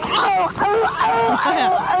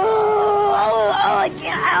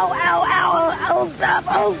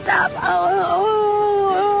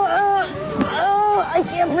 I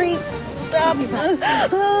can't breathe. Stop.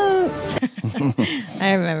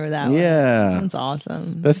 I remember that one. Yeah. That's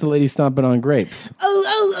awesome. That's the lady stomping on grapes.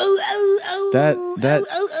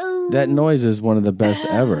 That noise is one of the best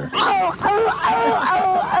ever.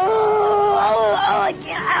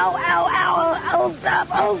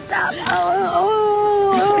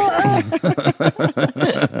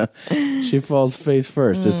 She falls face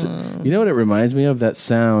first. It's, you know what it reminds me of? That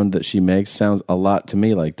sound that she makes sounds a lot to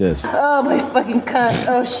me like this. Oh, my fucking cunt.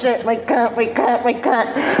 Oh, shit. My cunt.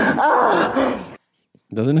 Oh.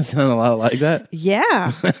 Doesn't it sound a lot like that?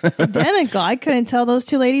 Yeah. Identical. I couldn't tell those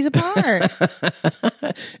two ladies apart.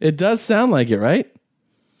 It does sound like it, right?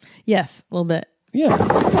 Yes, a little bit. Yeah.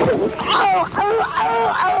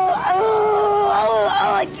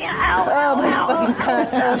 Oh, my fucking cunt.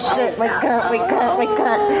 Oh, shit. My cunt.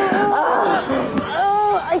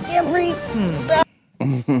 Oh, I can't breathe. Stop.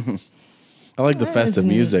 I like the festive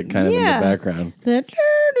music kind of in the background.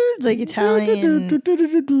 It's like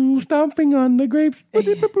Italian. Stomping on the grapes.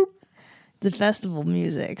 The festival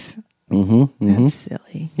musics. Mm-hmm. That's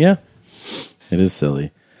silly. Yeah. It is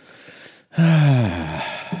silly. I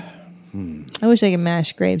wish I could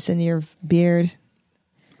mash grapes into your beard.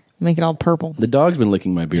 Make it all purple. The dog's been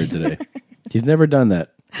licking my beard today. He's never done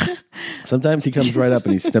that. Sometimes he comes right up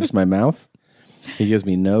and he sniffs my mouth. He gives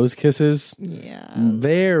me nose kisses. Yeah.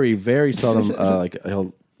 Very, very seldom. Like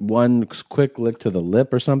he'll one quick lick to the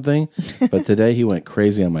lip or something. But today he went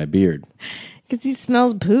crazy on my beard. Because he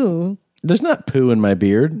smells poo. There's not poo in my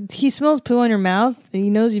beard. He smells poo on your mouth. And he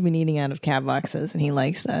knows you've been eating out of cat boxes, and he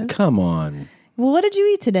likes that. Come on. Well, what did you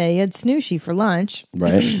eat today? You had snooshie for lunch.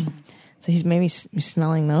 Right. So he's maybe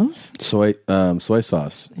smelling those? Soy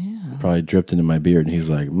sauce. Yeah. Probably dripped into my beard, and he's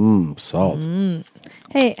like, salt.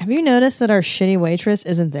 Hey, have you noticed that our shitty waitress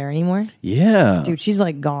isn't there anymore? Yeah. Dude, she's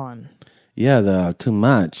like gone. Yeah, too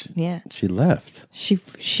much. Yeah. She left.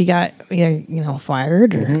 She got either,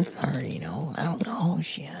 fired or I don't know.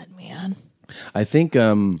 She had, man. I think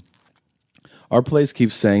our place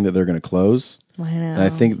keeps saying that they're going to close. I know. And I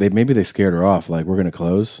think maybe they scared her off. Like, we're going to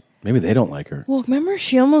close. Maybe they don't like her. Well, remember,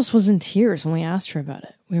 she almost was in tears when we asked her about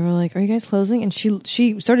it. We were like, "Are you guys closing?" And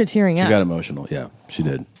she started tearing up. She got emotional. Yeah, she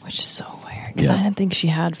did. Which is so weird because I didn't think she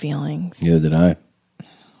had feelings. Neither did I.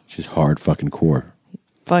 She's hard fucking core.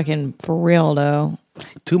 Fucking for real though.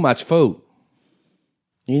 Too much food.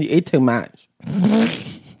 You eat too much.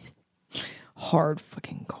 Hard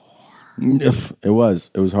fucking core. It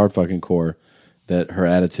was hard fucking core. That her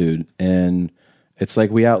attitude, and it's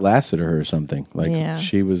like we outlasted her or something. Like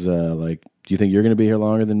she was like, "Do you think you're going to be here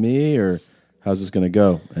longer than me, or how's this going to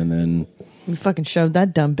go?" And then we fucking showed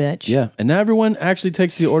that dumb bitch. Yeah, and now everyone actually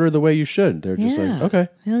takes the order the way you should. They're just like, okay.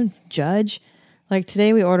 They don't judge. Like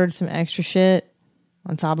today, we ordered some extra shit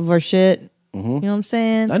on top of our shit. You know what I'm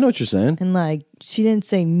saying? I know what you're saying. And like, she didn't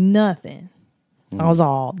say nothing. I was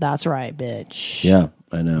all, "That's right, bitch." Yeah,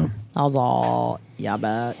 I know. I was all, "Yeah,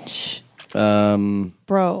 bitch."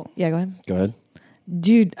 Bro, yeah, go ahead. Go ahead.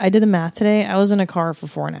 Dude, I did the math today. I was in a car for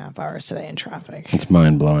 4.5 hours today in traffic. It's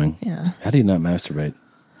mind blowing. Yeah. How do you not masturbate?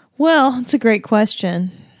 Well, it's a great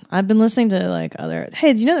question. I've been listening to like other.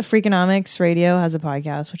 Hey, do you know that Freakonomics Radio has a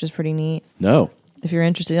podcast, which is pretty neat? No. If you're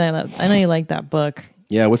interested, I know you like that book.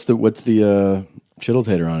 Yeah. What's the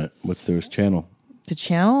chittletator on it? What's their channel? The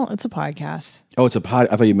channel? It's a podcast. Oh, it's a pod.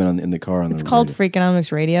 I thought you meant in the car. It's called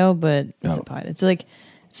Freakonomics Radio, but it's a pod. It's like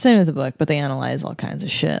same with the book, but they analyze all kinds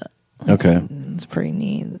of shit. It's pretty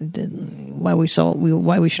neat. Why we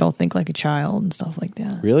should all think like a child and stuff like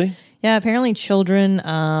that. Really? Yeah. Apparently, children,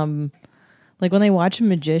 like when they watch a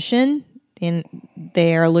magician, and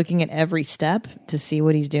they are looking at every step to see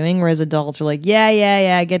what he's doing, whereas adults are like,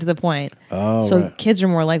 yeah, get to the point. Oh, so right. Kids are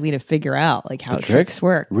more likely to figure out like how The tricks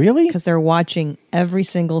work. Really? Because they're watching every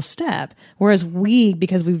single step. Whereas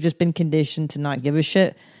because we've just been conditioned to not give a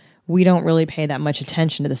shit, we don't really pay that much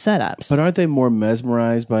attention to the setups. But aren't they more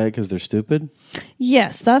mesmerized by it because they're stupid?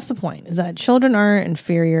 Yes, that's the point, is that children are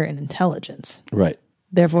inferior in intelligence. Right.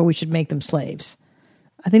 Therefore, we should make them slaves.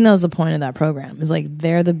 I think that was the point of that program, is like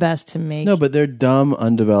they're the best to make... No, but they're dumb,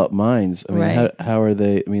 undeveloped minds. I mean, Right. how are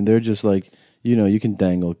they... I mean, they're just like, you can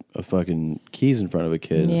dangle a fucking keys in front of a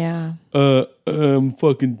kid. Yeah. I'm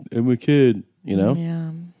a kid,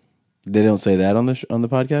 Yeah. They don't say that on the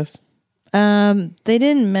podcast? They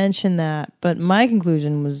didn't mention that, but my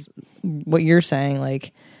conclusion was what you're saying,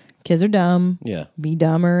 like, kids are dumb. Yeah. Be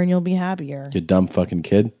dumber and you'll be happier. You dumb fucking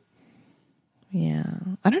kid. Yeah.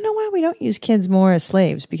 I don't know why we don't use kids more as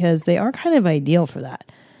slaves, because they are kind of ideal for that.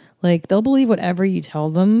 Like, they'll believe whatever you tell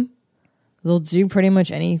them. They'll do pretty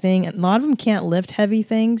much anything. And a lot of them can't lift heavy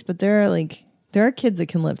things, but there are kids that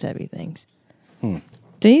can lift heavy things.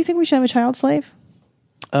 Do you think we should have a child slave?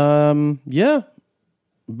 Yeah.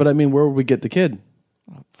 But I mean, where would we get the kid?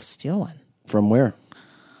 Steal one. From where?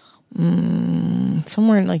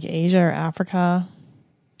 Somewhere in like Asia or Africa.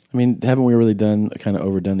 I mean, haven't we really kind of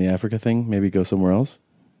overdone the Africa thing? Maybe go somewhere else?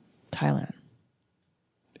 Thailand.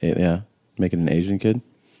 Yeah. Make it an Asian kid?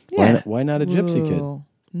 Yeah. Why not a gypsy kid? Ooh,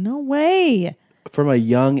 no way. From a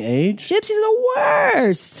young age? Gypsies are the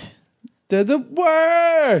worst. They're the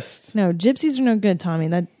worst. No, gypsies are no good, Tommy.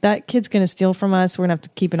 That kid's going to steal from us. We're going to have to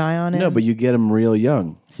keep an eye on him. No, but you get him real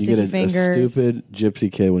young. Sticky you get a fingers. stupid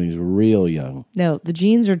gypsy kid when he's real young. No, the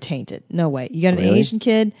genes are tainted. No way. You got an Really? Asian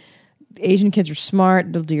kid. Asian kids are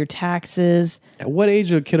smart. They'll do your taxes. At what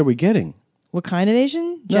age of kid are we getting? What kind of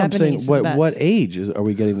Asian? No, Japanese. I'm saying, the best. what age are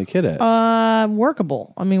we getting the kid at?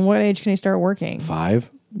 Workable. I mean, what age can he start working? 5?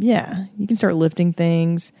 Yeah. You can start lifting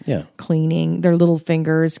things. Yeah. Cleaning. Their little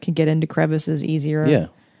fingers can get into crevices easier. Yeah.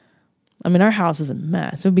 I mean, our house is a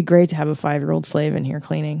mess. It would be great to have a 5-year-old slave in here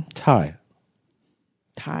cleaning. Thai.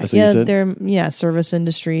 That's what you Yeah, said? service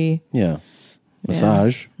industry. Yeah.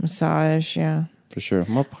 Massage. Massage, yeah. For sure.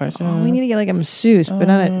 More pressure. Oh, we need to get like a masseuse, but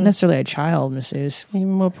not necessarily a child masseuse.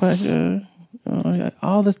 More pressure.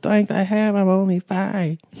 All the strength I have, I'm only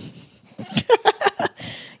 5.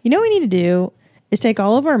 You know what we need to do is take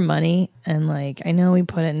all of our money and like, I know we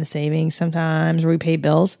put it into savings sometimes or we pay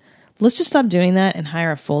bills. Let's just stop doing that and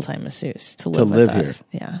hire a full-time masseuse to live with here. us.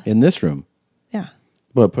 Yeah. In this room. Yeah.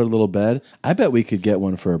 But put a little bed. I bet we could get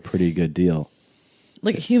one for a pretty good deal.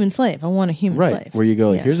 Like a human slave. I want a human right, slave. where you go,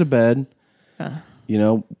 like, Yeah. here's a bed. You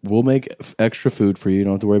know, we'll make extra food for you. You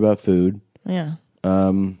don't have to worry about food. Yeah.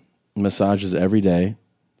 Massages every day,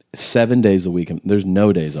 7 days a week. And there's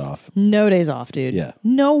no days off. No days off, dude. Yeah.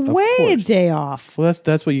 No way a course. day off. Well,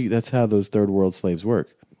 that's how those third world slaves work.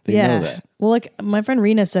 They know that. Well, like my friend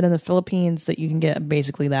Rena said in the Philippines that you can get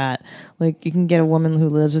basically that. Like you can get a woman who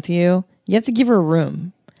lives with you. You have to give her a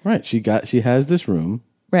room. Right. She has this room.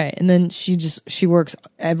 Right. And then she works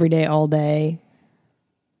every day, all day.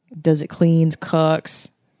 Does it, cleans, cooks.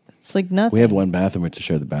 It's like nothing. We have one bathroom. We have to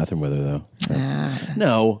share the bathroom with her, though.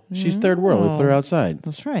 No, she's third world. We put her outside.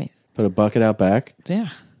 That's right. Put a bucket out back. Yeah.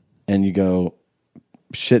 And you go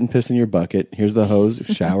shit and piss in your bucket. Here's the hose.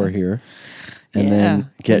 Shower here. And then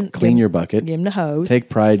clean your bucket. Give him the hose. Take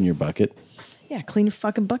pride in your bucket. Yeah, clean your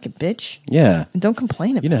fucking bucket, bitch. Yeah. And don't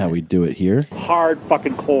complain about it. You know how we do it here. Hard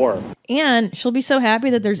fucking core. And she'll be so happy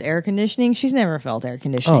that there's air conditioning. She's never felt air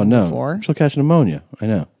conditioning before. She'll catch pneumonia. I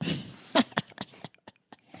know.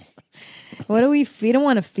 What do we feed? We don't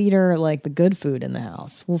want to feed her like the good food in the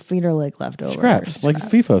house. We'll feed her like leftovers. Scraps. Like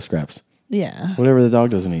FIFO scraps. Yeah. Whatever the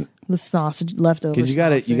dog doesn't eat. The sausage, leftovers. Because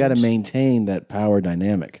you got to maintain that power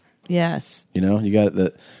dynamic. Yes. You know, you got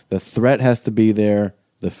the threat has to be there.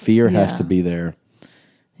 The fear has to be there.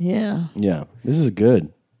 Yeah. Yeah. This is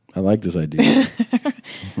good. I like this idea.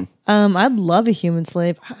 I'd love a human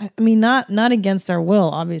slave. I mean, not against our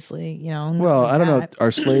will, obviously. You know. Well, I don't know.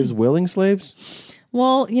 Are slaves willing slaves?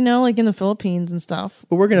 Well, you know, like in the Philippines and stuff.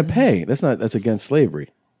 But we're going to pay. That's against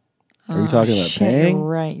slavery. Are you talking about shit, paying?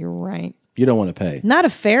 You're right. You don't want to pay. Not a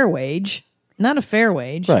fair wage.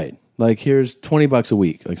 Right. Like here's $20 a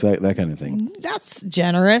week, like that kind of thing. That's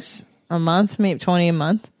generous. A month, maybe 20 a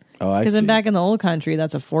month. Oh, I see. Because then back in the old country,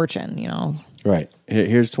 that's a fortune, you know. Right.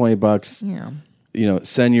 Here's $20. Yeah. You know,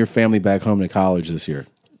 send your family back home to college this year.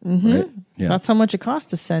 Mm-hmm. Right? Yeah. That's how much it costs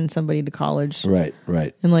to send somebody to college. Right.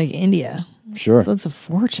 In like India. Sure. So that's a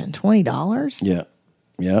fortune. $20? Yeah.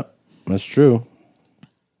 Yeah. That's true.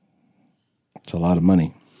 It's a lot of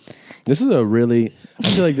money. I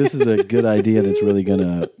feel like this is a good idea that's really going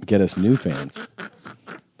to get us new fans.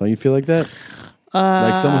 Don't you feel like that?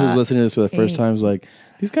 Like someone who's listening to this for the first time is like,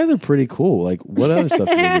 these guys are pretty cool. Like, what other stuff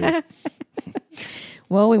do they do?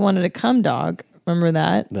 Well, we wanted a cum dog. Remember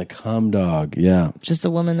that? The cum dog, yeah. Just a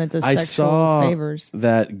woman that does I sexual saw favors.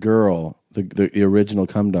 that girl, the original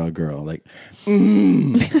cum dog girl, like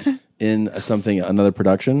in another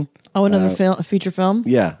production. Oh, another feature film?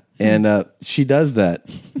 Yeah. And she does that.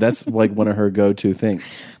 That's like one of her go-to things.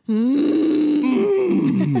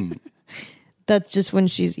 That's just when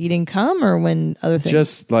she's eating cum, or when other things?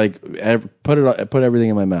 Just like put everything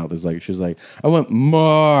in my mouth. It's like she's like, I want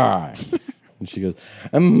more, and she goes,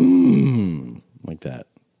 like that.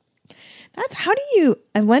 That's how do you?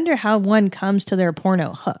 I wonder how one comes to their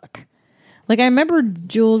porno hook. Like I remember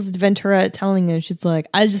Jules Ventura telling her, she's like,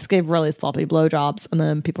 I just gave really sloppy blowjobs, and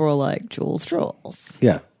then people were like, Jules.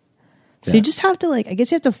 Yeah. So you just have to I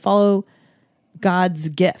guess you have to follow God's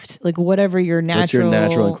gift, like whatever your natural. What's your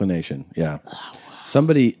natural inclination? Yeah. Oh, wow.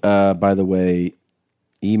 Somebody, by the way,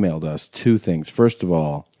 emailed us two things. First of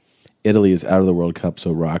all, Italy is out of the World Cup,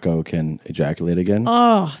 so Rocco can ejaculate again.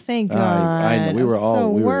 Oh, thank God! I know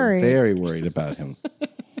we were very worried about him.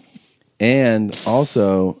 And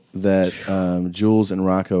also that Jules and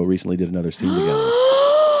Rocco recently did another scene together.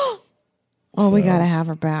 Oh, we gotta have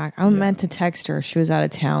her back. I meant to text her. She was out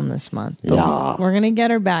of town this month. But we're gonna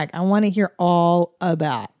get her back. I want to hear all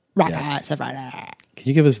about Rocco. Can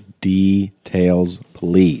you give us details,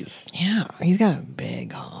 please? Yeah, he's got a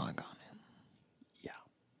big hog on him. Yeah,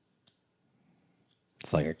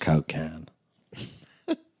 it's like a Coke can.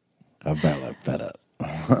 I barely fed it. You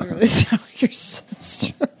really sound like your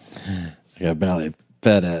sister. I barely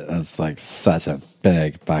fed it. It's like such a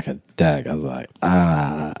big fucking dick. I was like,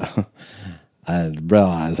 I didn't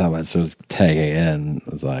realize how much it was taking in.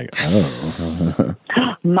 It was like, oh.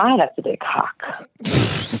 My, that's a big cock.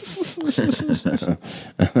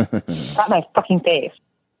 Got my fucking face.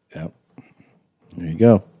 Yep. There you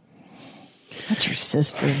go. That's your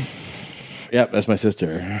sister. Yep, that's my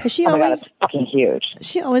sister. Has she my God, always it's fucking huge. Has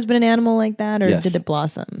she always been an animal like that, or Yes. did it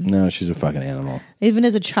blossom? No, she's a fucking animal. Even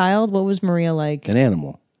as a child, what was Maria like? An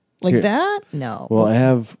animal. Like Here. that? No. Well, I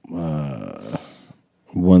have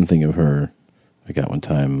one thing of her I got one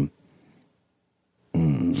time.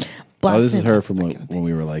 This is her from when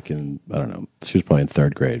we were like in, I don't know, she was probably in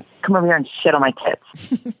third grade. Come over here and shit on my tits.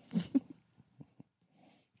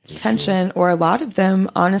 Tension, or a lot of them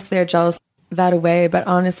honestly are jealous that away, but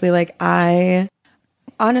honestly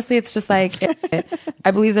it's just like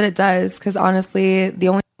I believe that it does, because honestly the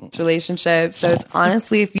only relationship, so it's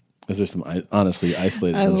honestly if you Is there some honestly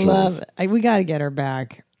isolated? I individuals? love it. We got to get her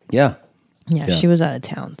back. Yeah. Yeah, she was out of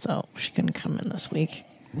town, so she couldn't come in this week.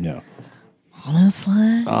 Yeah.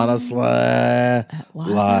 Honestly, like, I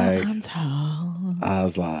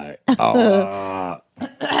was like,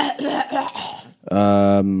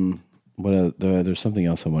 there's something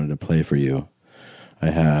else I wanted to play for you.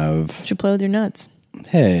 I have. You should play with your nuts.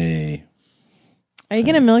 Hey, are you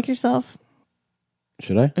gonna milk yourself?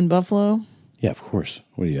 Should I? In Buffalo? Yeah, of course.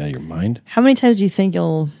 What are you, out of your mind? How many times do you think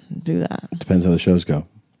you'll do that? Depends how the shows go.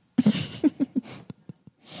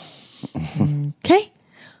 Okay.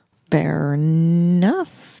 Fair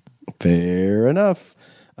enough. Fair enough.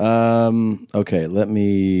 Okay, let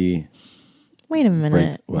me... Wait a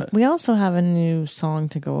minute. What? We also have a new song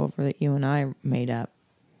to go over that you and I made up.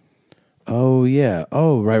 Oh, yeah.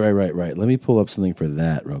 Oh, right. Let me pull up something for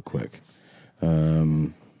that real quick.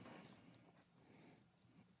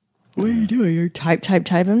 What are you doing? You're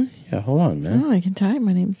typing? Yeah, hold on, man. Oh, I can type.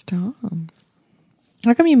 My name's Tom.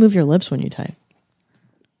 How come you move your lips when you type?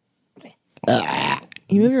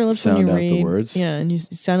 You move your lips Sound when you out read. the words? Yeah, and you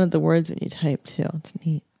sound out the words when you type, too. It's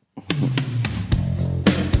neat.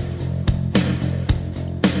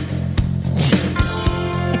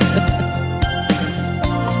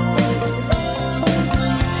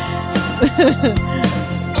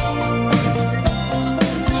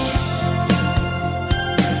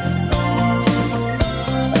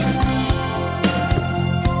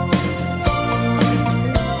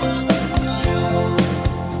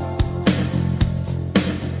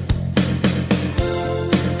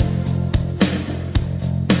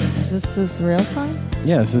 Is this real song?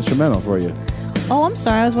 Yeah, it's instrumental for you. Oh, I'm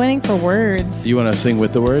sorry. I was waiting for words. Do you want to sing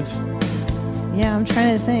with the words? Yeah, I'm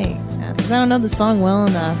trying to think. Because I don't know the song well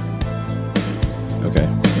enough. Okay.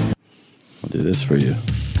 I'll do this for you.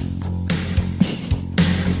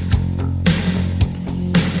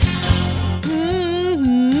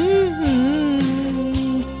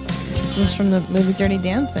 This is from the movie Dirty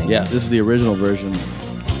Dancing. Yeah, this is the original version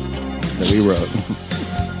that we wrote.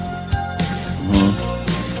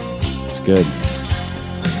 It's good.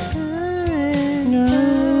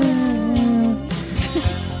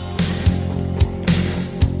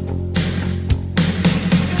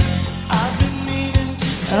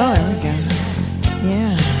 Oh, there we go.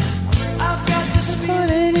 Yeah. Put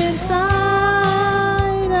it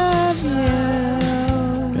inside of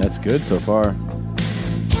you. That's good so far.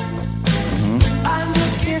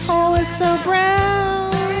 Your hole is so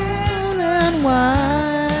brown and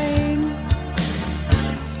wide.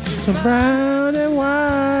 So brown and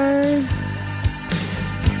wide.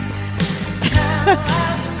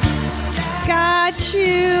 Got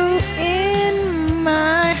you in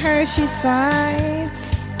my Hershey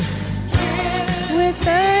sights with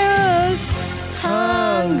those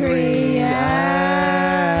hungry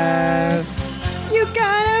eyes. You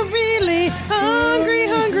got a really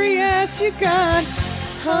hungry ass. You got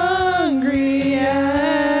hungry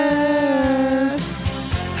ass.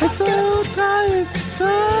 I'm so tired, so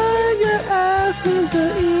your ass needs to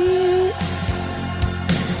eat.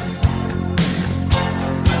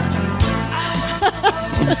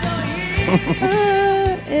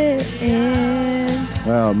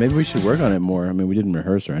 Well, maybe we should work on it more. I mean, we didn't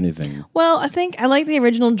rehearse or anything. Well, I think I like the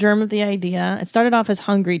original germ of the idea. It started off as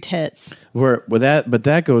hungry tits. But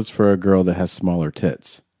that goes for a girl that has smaller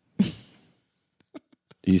tits.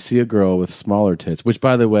 You see a girl with smaller tits, which,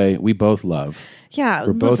 by the way, we both love. Yeah,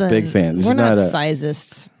 we're both big fans. This We're is not a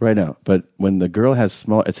sizists. right now. But when the girl has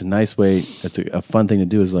small, it's a nice way. It's a fun thing to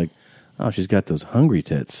do. Is like, oh, she's got those hungry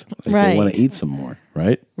tits. Like Right. They want to eat some more,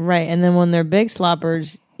 right? Right, and then when they're big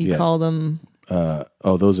sloppers, you Yeah. call them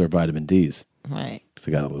Those are vitamin D's. right. Because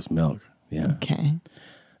they got to lose milk. Yeah. Okay.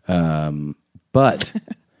 But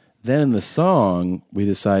then in the song, we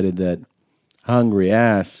decided that hungry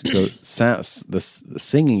ass the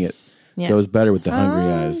singing it Yeah. goes better with the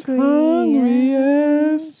hungry eyes. Hungry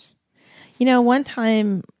ass. You know, one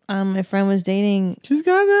time my friend was dating. She's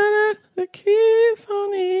got that keeps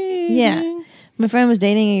on eating. Yeah. My friend was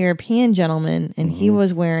dating a European gentleman, and he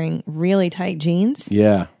was wearing really tight jeans.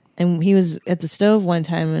 Yeah. And he was at the stove one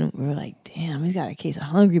time, and we were like, damn, he's got a case of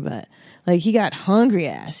hungry butt. Like, he got hungry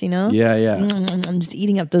ass, you know? Yeah, yeah. I'm just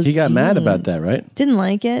eating up those He got mad jeans. about that, right? Didn't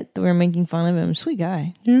like it that we were making fun of him. Sweet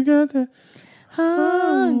guy. You got the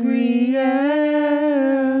hungry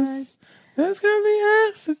ass. That's got the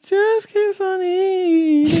ass that just keeps on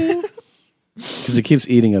eating. Because it keeps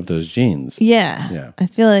eating up those jeans. Yeah. Yeah. I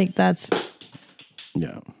feel like that's...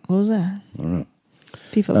 Yeah. What was that? I don't know.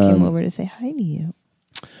 People came over to say hi to you.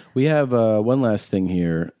 We have one last thing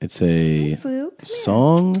here. It's a Foo, come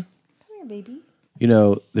song. Come here, baby. You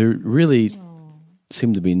know, they're really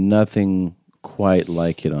seemed to be nothing quite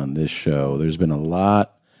like it on this show. There's been a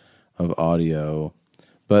lot of audio,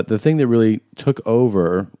 but the thing that really took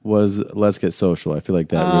over was Let's Get Social. I feel like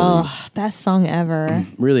that best song ever.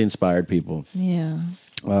 really inspired people. Yeah.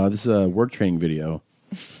 This is a work training video.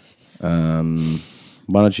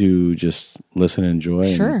 Why don't you just listen and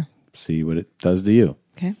enjoy and see what it does to you?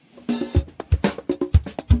 Okay.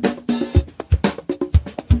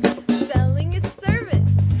 Selling is service.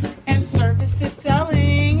 And service is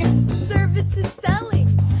selling. Service is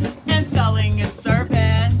selling. And selling is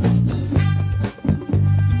service.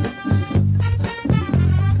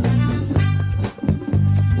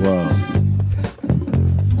 Whoa.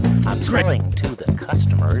 I'm selling to the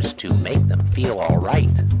customers to make them feel all right.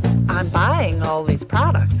 I'm buying all these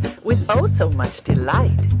products with oh so much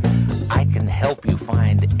delight. I can help you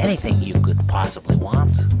find anything you could possibly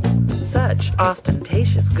want. Such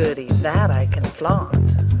ostentatious goodies that I can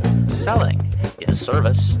flaunt. Selling is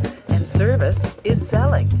service. And service is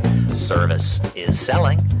selling. Service is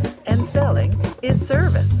selling. And selling is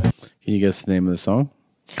service. Can you guess the name of the song?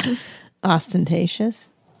 Ostentatious.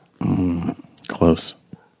 Close.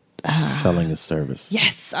 Selling is service.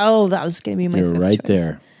 Yes. Oh, that was going to be my You're fifth right choice.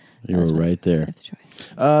 there. You were right there.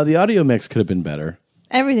 The audio mix could have been better.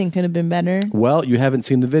 Everything could have been better. Well, you haven't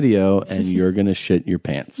seen the video, and you're going to shit your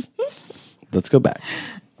pants. Let's go back.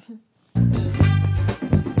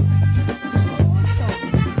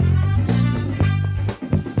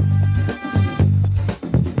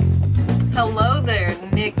 Hello there,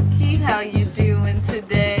 Nikki. How you doing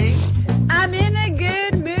today? I'm in a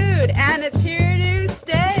good mood, and it's here to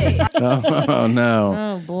stay. Oh, no.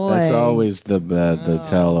 Oh, boy. That's always the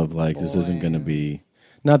tell of, like, this isn't going to be...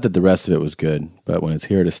 Not that the rest of it was good, but when it's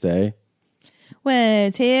here to stay... When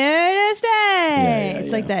it's here to stay. Yeah,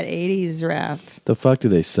 It's like that 80s rap. The fuck do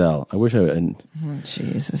they sell? I wish I... Oh,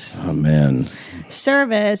 Jesus. Oh, man.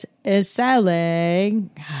 Service is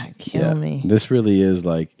selling. God, kill me. This really is,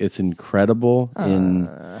 like, it's incredible in...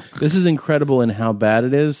 This is incredible in how bad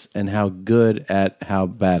it is and how good at how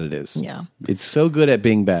bad it is. Yeah. It's so good at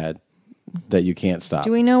being bad that you can't stop.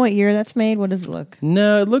 Do we know what year that's made? What does it look?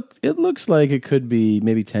 No, it looks like it could be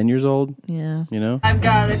maybe 10 years old. Yeah. You know? I've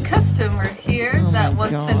got a customer here that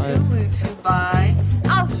wants an Ulu to buy.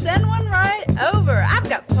 I'll send one right over. I've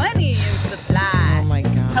got plenty in supply. Oh my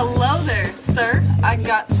God. Hello there, sir. I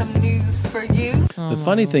got some news for you. The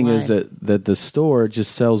funny thing is that the store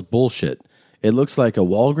just sells bullshit. It looks like a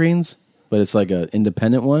Walgreens, but it's like an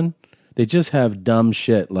independent one. They just have dumb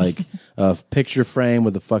shit, like a picture frame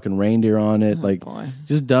with a fucking reindeer on it,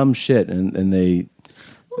 just dumb shit, and they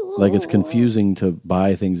like it's confusing to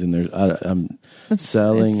buy things in there.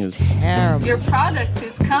 Selling is terrible. Your product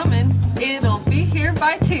is coming. It'll be here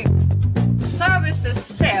by 2. Service is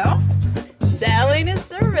sell. Selling is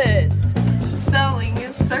service. Selling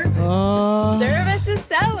is service. Service is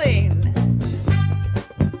selling.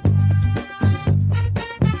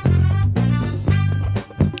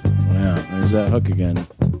 There's that hook again.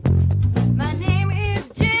 My name is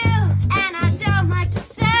Jill, and I don't like to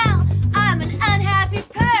sell. I'm an unhappy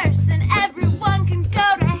person. Everyone can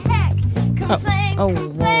go to heck. Complain,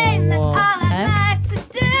 complain. That's all I like to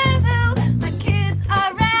do. My kids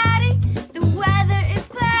are ratty. The weather is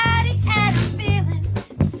cloudy, and I'm feeling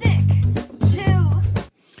sick too.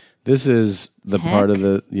 This is the part of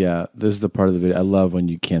the This is the part of the video. I love when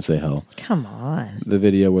you can't say hell. Come on. The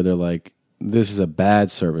video where they're like, this is a bad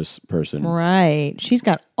service person. Right. She's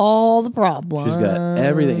got all the problems. She's got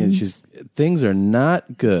everything, and things are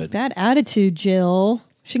not good. Bad attitude, Jill.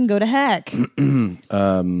 She can go to heck.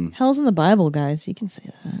 Hell's in the Bible, guys. You can say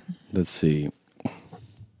that. Let's see.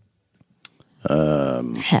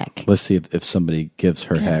 Heck. Let's see if somebody gives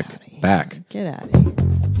her heck back. Get out of here.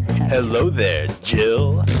 Hello there,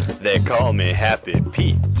 Jill. They call me Happy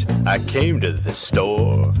Pete. I came to the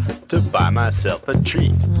store to buy myself a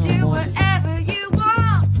treat. Do whatever you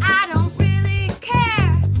want. I don't really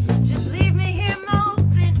care. Just leave me here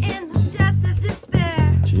moping in the depths of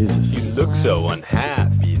despair. Jesus. You look so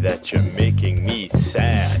unhappy that you're making me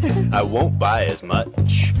sad. I won't buy as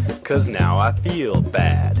much, 'cause now I feel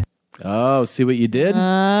bad. Oh, see what you did?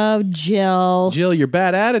 Oh, Jill. Jill, your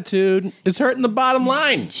bad attitude is hurting the bottom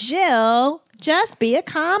line. Jill, just be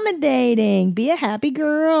accommodating. Be a happy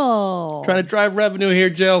girl. Trying to drive revenue here,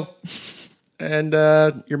 Jill. And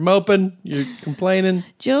you're moping. You're complaining.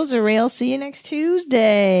 Jill's a real. See you next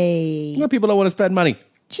Tuesday. More people don't want to spend money.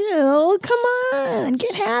 Jill, come on.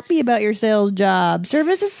 Get happy about your sales job.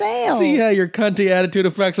 Service is sales. See how your cunty attitude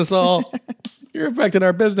affects us all. You're affecting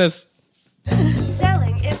our business.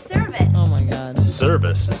 Selling is service. Oh my God.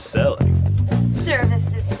 Service is selling.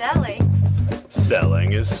 Service is selling.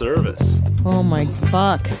 Selling is service. Oh my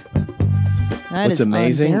fuck. That What's is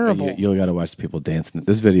amazing, unbearable. you got to watch the people dancing.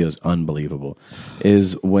 This video is unbelievable.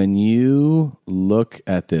 Is when you look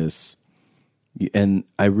at this, and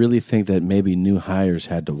I really think that maybe new hires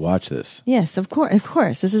had to watch this. Yes, of course. Of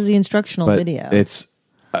course. This is the instructional But video. it's,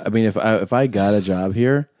 I mean, if I got a job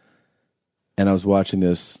here and I was watching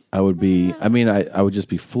this, I would be, I would just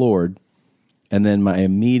be floored. And then my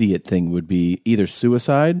immediate thing would be either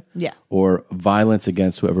suicide or violence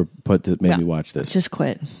against whoever made me watch this. Just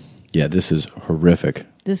quit. Yeah, this is horrific.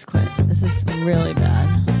 Just quit. This is really bad.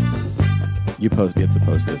 You have to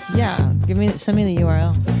post this. Yeah, send me the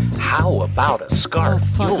URL. How about a scarf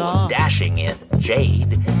fuck you're off. dashing in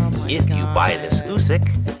jade? If you buy this Usyk,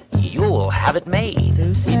 you'll have it made.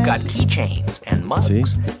 We've got keychains and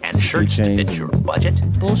mugs and shirts to fit your budget.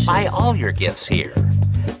 Buy all your gifts here.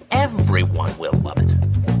 Everyone will love it.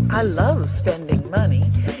 I love spending money.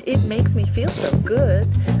 It makes me feel so good.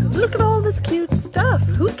 Look at all this cute stuff.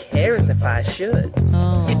 Who cares if I should?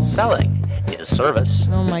 It's selling is service.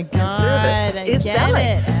 Oh my God. Service is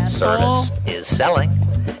selling. Service is selling.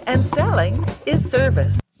 And selling is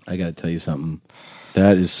service. I got to tell you something.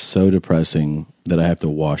 That is so depressing that I have to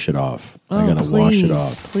wash it off. I got to wash it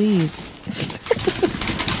off. Please.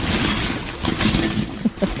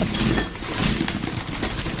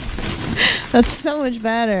 That's so much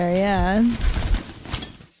better, yeah.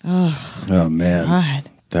 Oh man. God.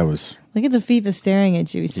 That was... Look at the FIFA staring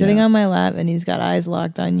at you. He's sitting on my lap and he's got eyes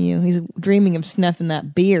locked on you. He's dreaming of snuffing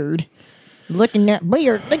that beard. Looking at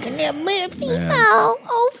beard. Looking at beard. FIFA.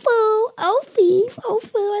 Oh, foo. Oh, Feef. Oh,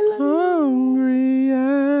 foo. I love you. Hungry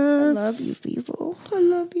I love you, FIFA. I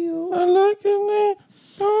love you. I like it.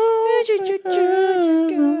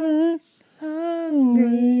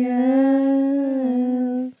 Hungry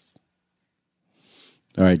ass.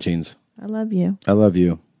 All right, Jeans. I love you. I love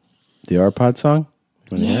you. The R-Pod song?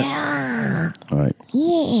 Yeah. All right.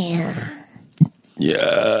 Yeah.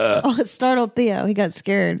 Yeah. Oh, it startled Theo. He got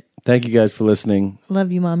scared. Thank you guys for listening.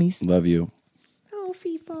 Love you, mommies. Love you. Oh,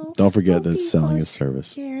 FIFO. Don't forget that selling is service.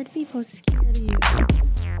 Scared. FIFO's scared of you.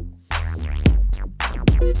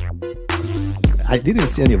 I didn't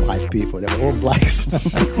see any white people. They were all blacks.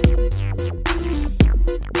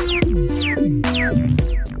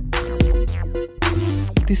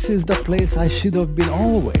 This is the place I should have been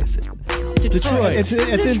always. Detroit. It's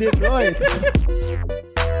in Detroit.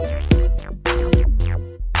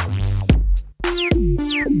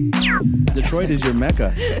 Detroit is your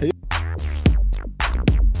mecca.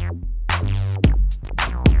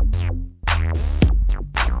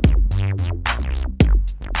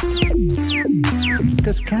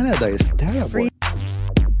 Because Canada is terrible.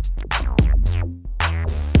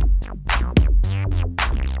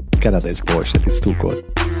 Canada is bullshit. It's too good.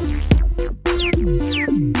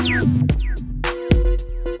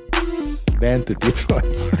 Been to Detroit.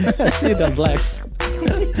 See the blacks.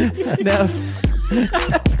 Now,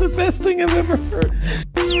 that's the best thing I've ever heard.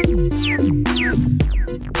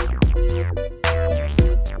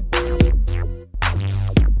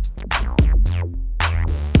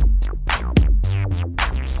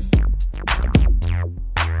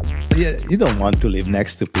 Yeah, you don't want to live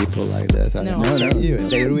next to people like that. I No. mean, No.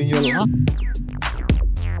 They ruin your life.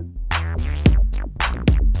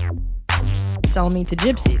 Sell me to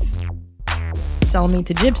gypsies. Sell me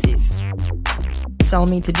to gypsies. Sell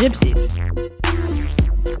me to gypsies.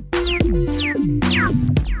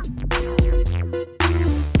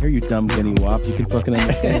 Here, you dumb guinea wop. You can fucking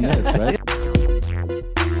understand this, right?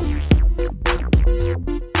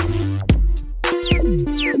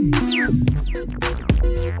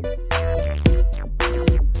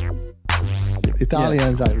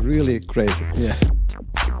 Italians are really crazy. Yeah.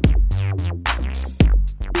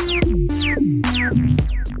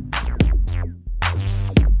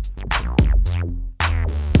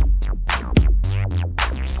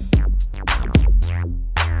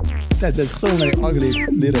 There's so many ugly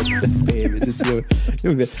little babies. It's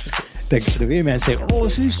the women say, "Oh,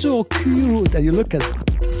 she's so cute," and you look at, what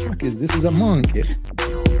the fuck is this? Is a monkey.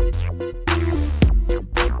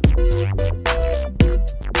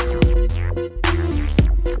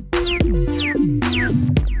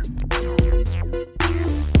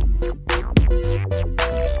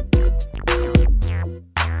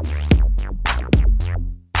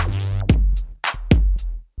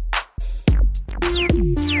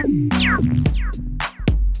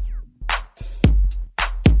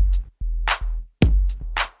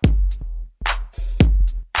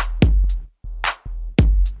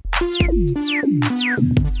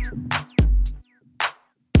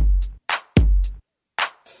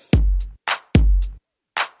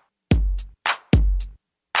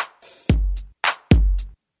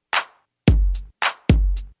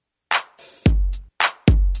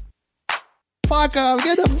 Fuck him.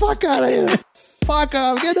 Get the fuck out of here. Fuck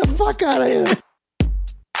him. Get the fuck out of here.